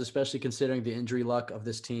fans, especially considering the injury luck of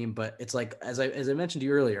this team. But it's like as I mentioned to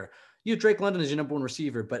you earlier, you have Drake London as your number 1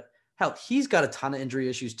 receiver, but hell, he's got a ton of injury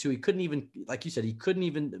issues too. He couldn't even, like you said,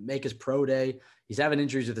 make his pro day. He's having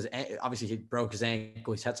injuries with obviously he broke his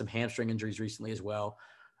ankle. He's had some hamstring injuries recently as well.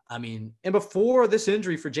 I mean, and before this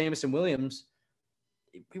injury for Jameson Williams,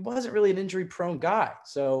 he wasn't really an injury prone guy.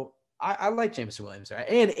 So I like Jameson Williams there.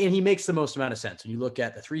 And he makes the most amount of sense. When you look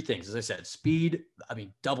at the 3 things, as I said, speed, I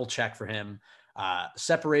mean, double check for him,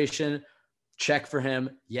 separation, check for him,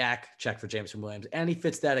 yak, check for Jameson Williams. And he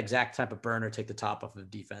fits that exact type of burner, take the top off of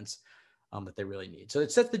the defense that they really need. So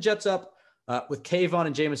it sets the Jets up with Kayvon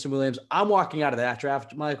and Jameson Williams. I'm walking out of that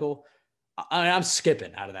draft, Michael. I'm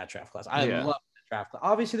skipping out of that draft class. I love that draft class.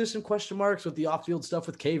 Obviously, there's some question marks with the off-field stuff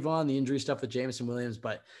with Kayvon, the injury stuff with Jameson Williams,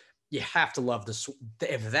 but you have to love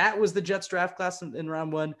if that was the Jets draft class in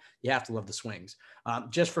round 1, you have to love the swings.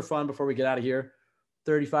 Just for fun, before we get out of here,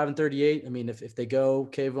 35 and 38. I mean, if they go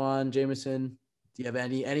Kayvon, Jameson, do you have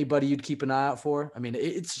anybody you'd keep an eye out for? I mean,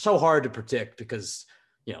 it's so hard to predict because,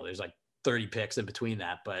 there's like 30 picks in between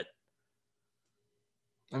that, but.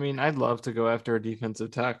 I mean, I'd love to go after a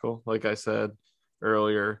defensive tackle, like I said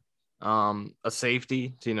earlier. A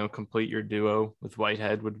safety to, complete your duo with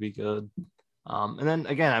Whitehead would be good. And then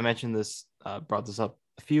again, I mentioned this, brought this up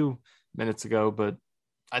a few minutes ago, but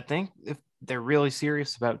I think if they're really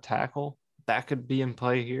serious about tackle, that could be in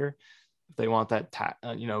play here. If they want that,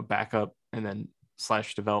 backup and then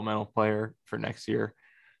 / developmental player for next year,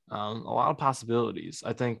 a lot of possibilities.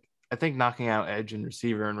 I think knocking out edge and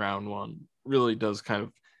receiver in round 1 really does kind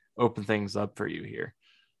of open things up for you here.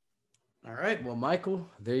 All right. Well, Michael,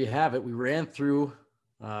 there you have it. We ran through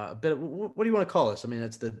a bit of, what do you want to call this? I mean,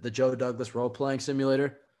 it's the Joe Douglas role-playing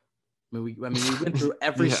simulator. I mean, we went through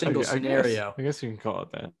every single scenario. I guess you can call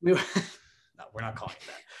it that. No, we're not calling it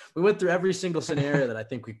that. We went through every single scenario that I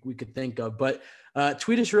think we could think of. But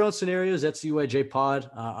tweet us your own scenarios. That's CYJ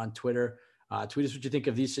Pod on Twitter. Tweet us what you think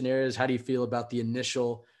of these scenarios. How do you feel about the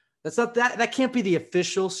initial? That can't be the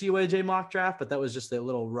official CYJ mock draft, but that was just a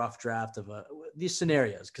little rough draft of these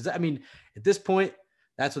scenarios. Because I mean, at this point,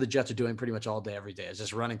 that's what the Jets are doing pretty much all day, every day, is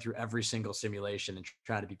just running through every single simulation and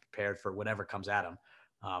trying to be prepared for whatever comes at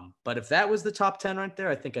them. But if that was the top 10 right there,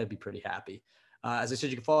 I think I'd be pretty happy. As I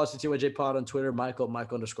said, you can follow us at TYJ Pod on Twitter,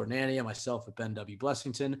 Michael_Nanny, and myself at Ben W.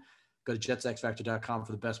 Blessington. Go to jetsxfactor.com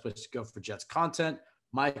for the best place to go for Jets content.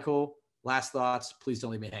 Michael, last thoughts. Please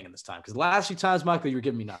don't leave me hanging this time, because the last few times, Michael, you were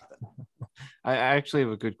giving me nothing. I actually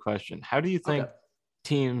have a good question. How do you think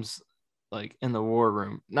teams like in the war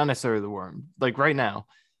room, not necessarily the war room, like right now,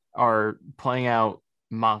 are playing out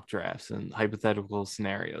mock drafts and hypothetical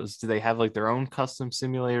scenarios? Do they have like their own custom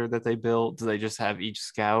simulator that they built? Do they just have each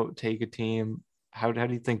scout take a team? How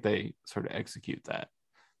do you think they sort of execute that?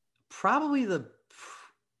 Probably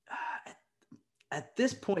At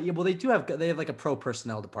this point, yeah, well, they have like a pro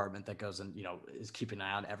personnel department that goes and, is keeping an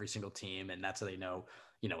eye on every single team. And that's how they know,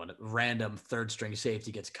 when a random third string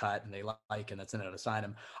safety gets cut and they like, and that's enough to sign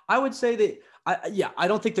him. I would say that, I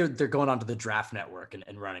don't think they're going onto the draft network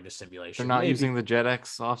and running a simulation. They're not using the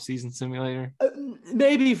JetX offseason simulator.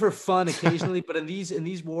 Maybe for fun occasionally, but in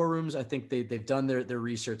these war rooms, I think they've done their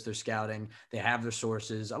research, their scouting, they have their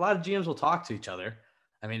sources. A lot of GMs will talk to each other.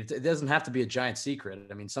 I mean, it doesn't have to be a giant secret.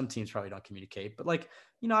 I mean, some teams probably don't communicate, but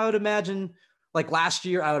I would imagine last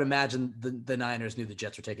year, I would imagine the Niners knew the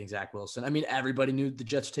Jets were taking Zach Wilson. I mean, everybody knew the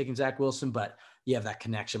Jets were taking Zach Wilson, but you have that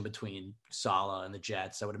connection between Saleh and the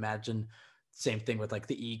Jets. I would imagine same thing with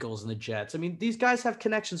the Eagles and the Jets. I mean, these guys have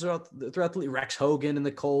connections throughout the league. Rex Hogan and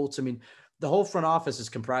the Colts. I mean, the whole front office is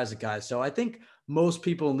comprised of guys. So I think most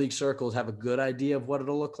people in league circles have a good idea of what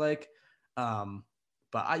it'll look like.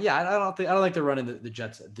 But I don't think they're running the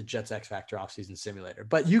Jets X Factor offseason simulator.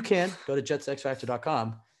 But you can go to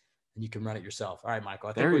jetsxfactor.com and you can run it yourself. All right, Michael.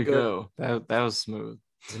 I think there you go. That was smooth.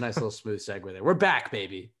 It's a nice little smooth segue there. We're back,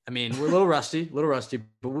 baby. I mean, we're a little rusty,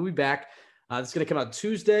 but we'll be back. It's going to come out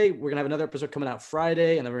Tuesday. We're going to have another episode coming out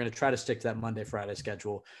Friday, and then we're going to try to stick to that Monday, Friday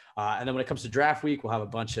schedule. And then when it comes to draft week, we'll have a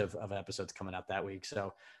bunch of episodes coming out that week.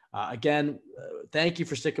 So again, thank you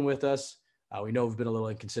for sticking with us. We know we've been a little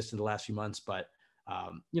inconsistent the last few months, but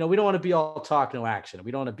we don't want to be all talk, no action.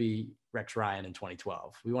 We don't want to be Rex Ryan in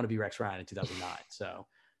 2012. We want to be Rex Ryan in 2009. So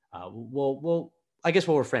I guess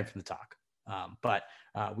we'll refrain from the talk. But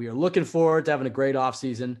we are looking forward to having a great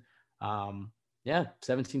offseason.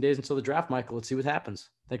 17 days until the draft, Michael. Let's see what happens.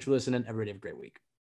 Thanks for listening. Everybody have a great week.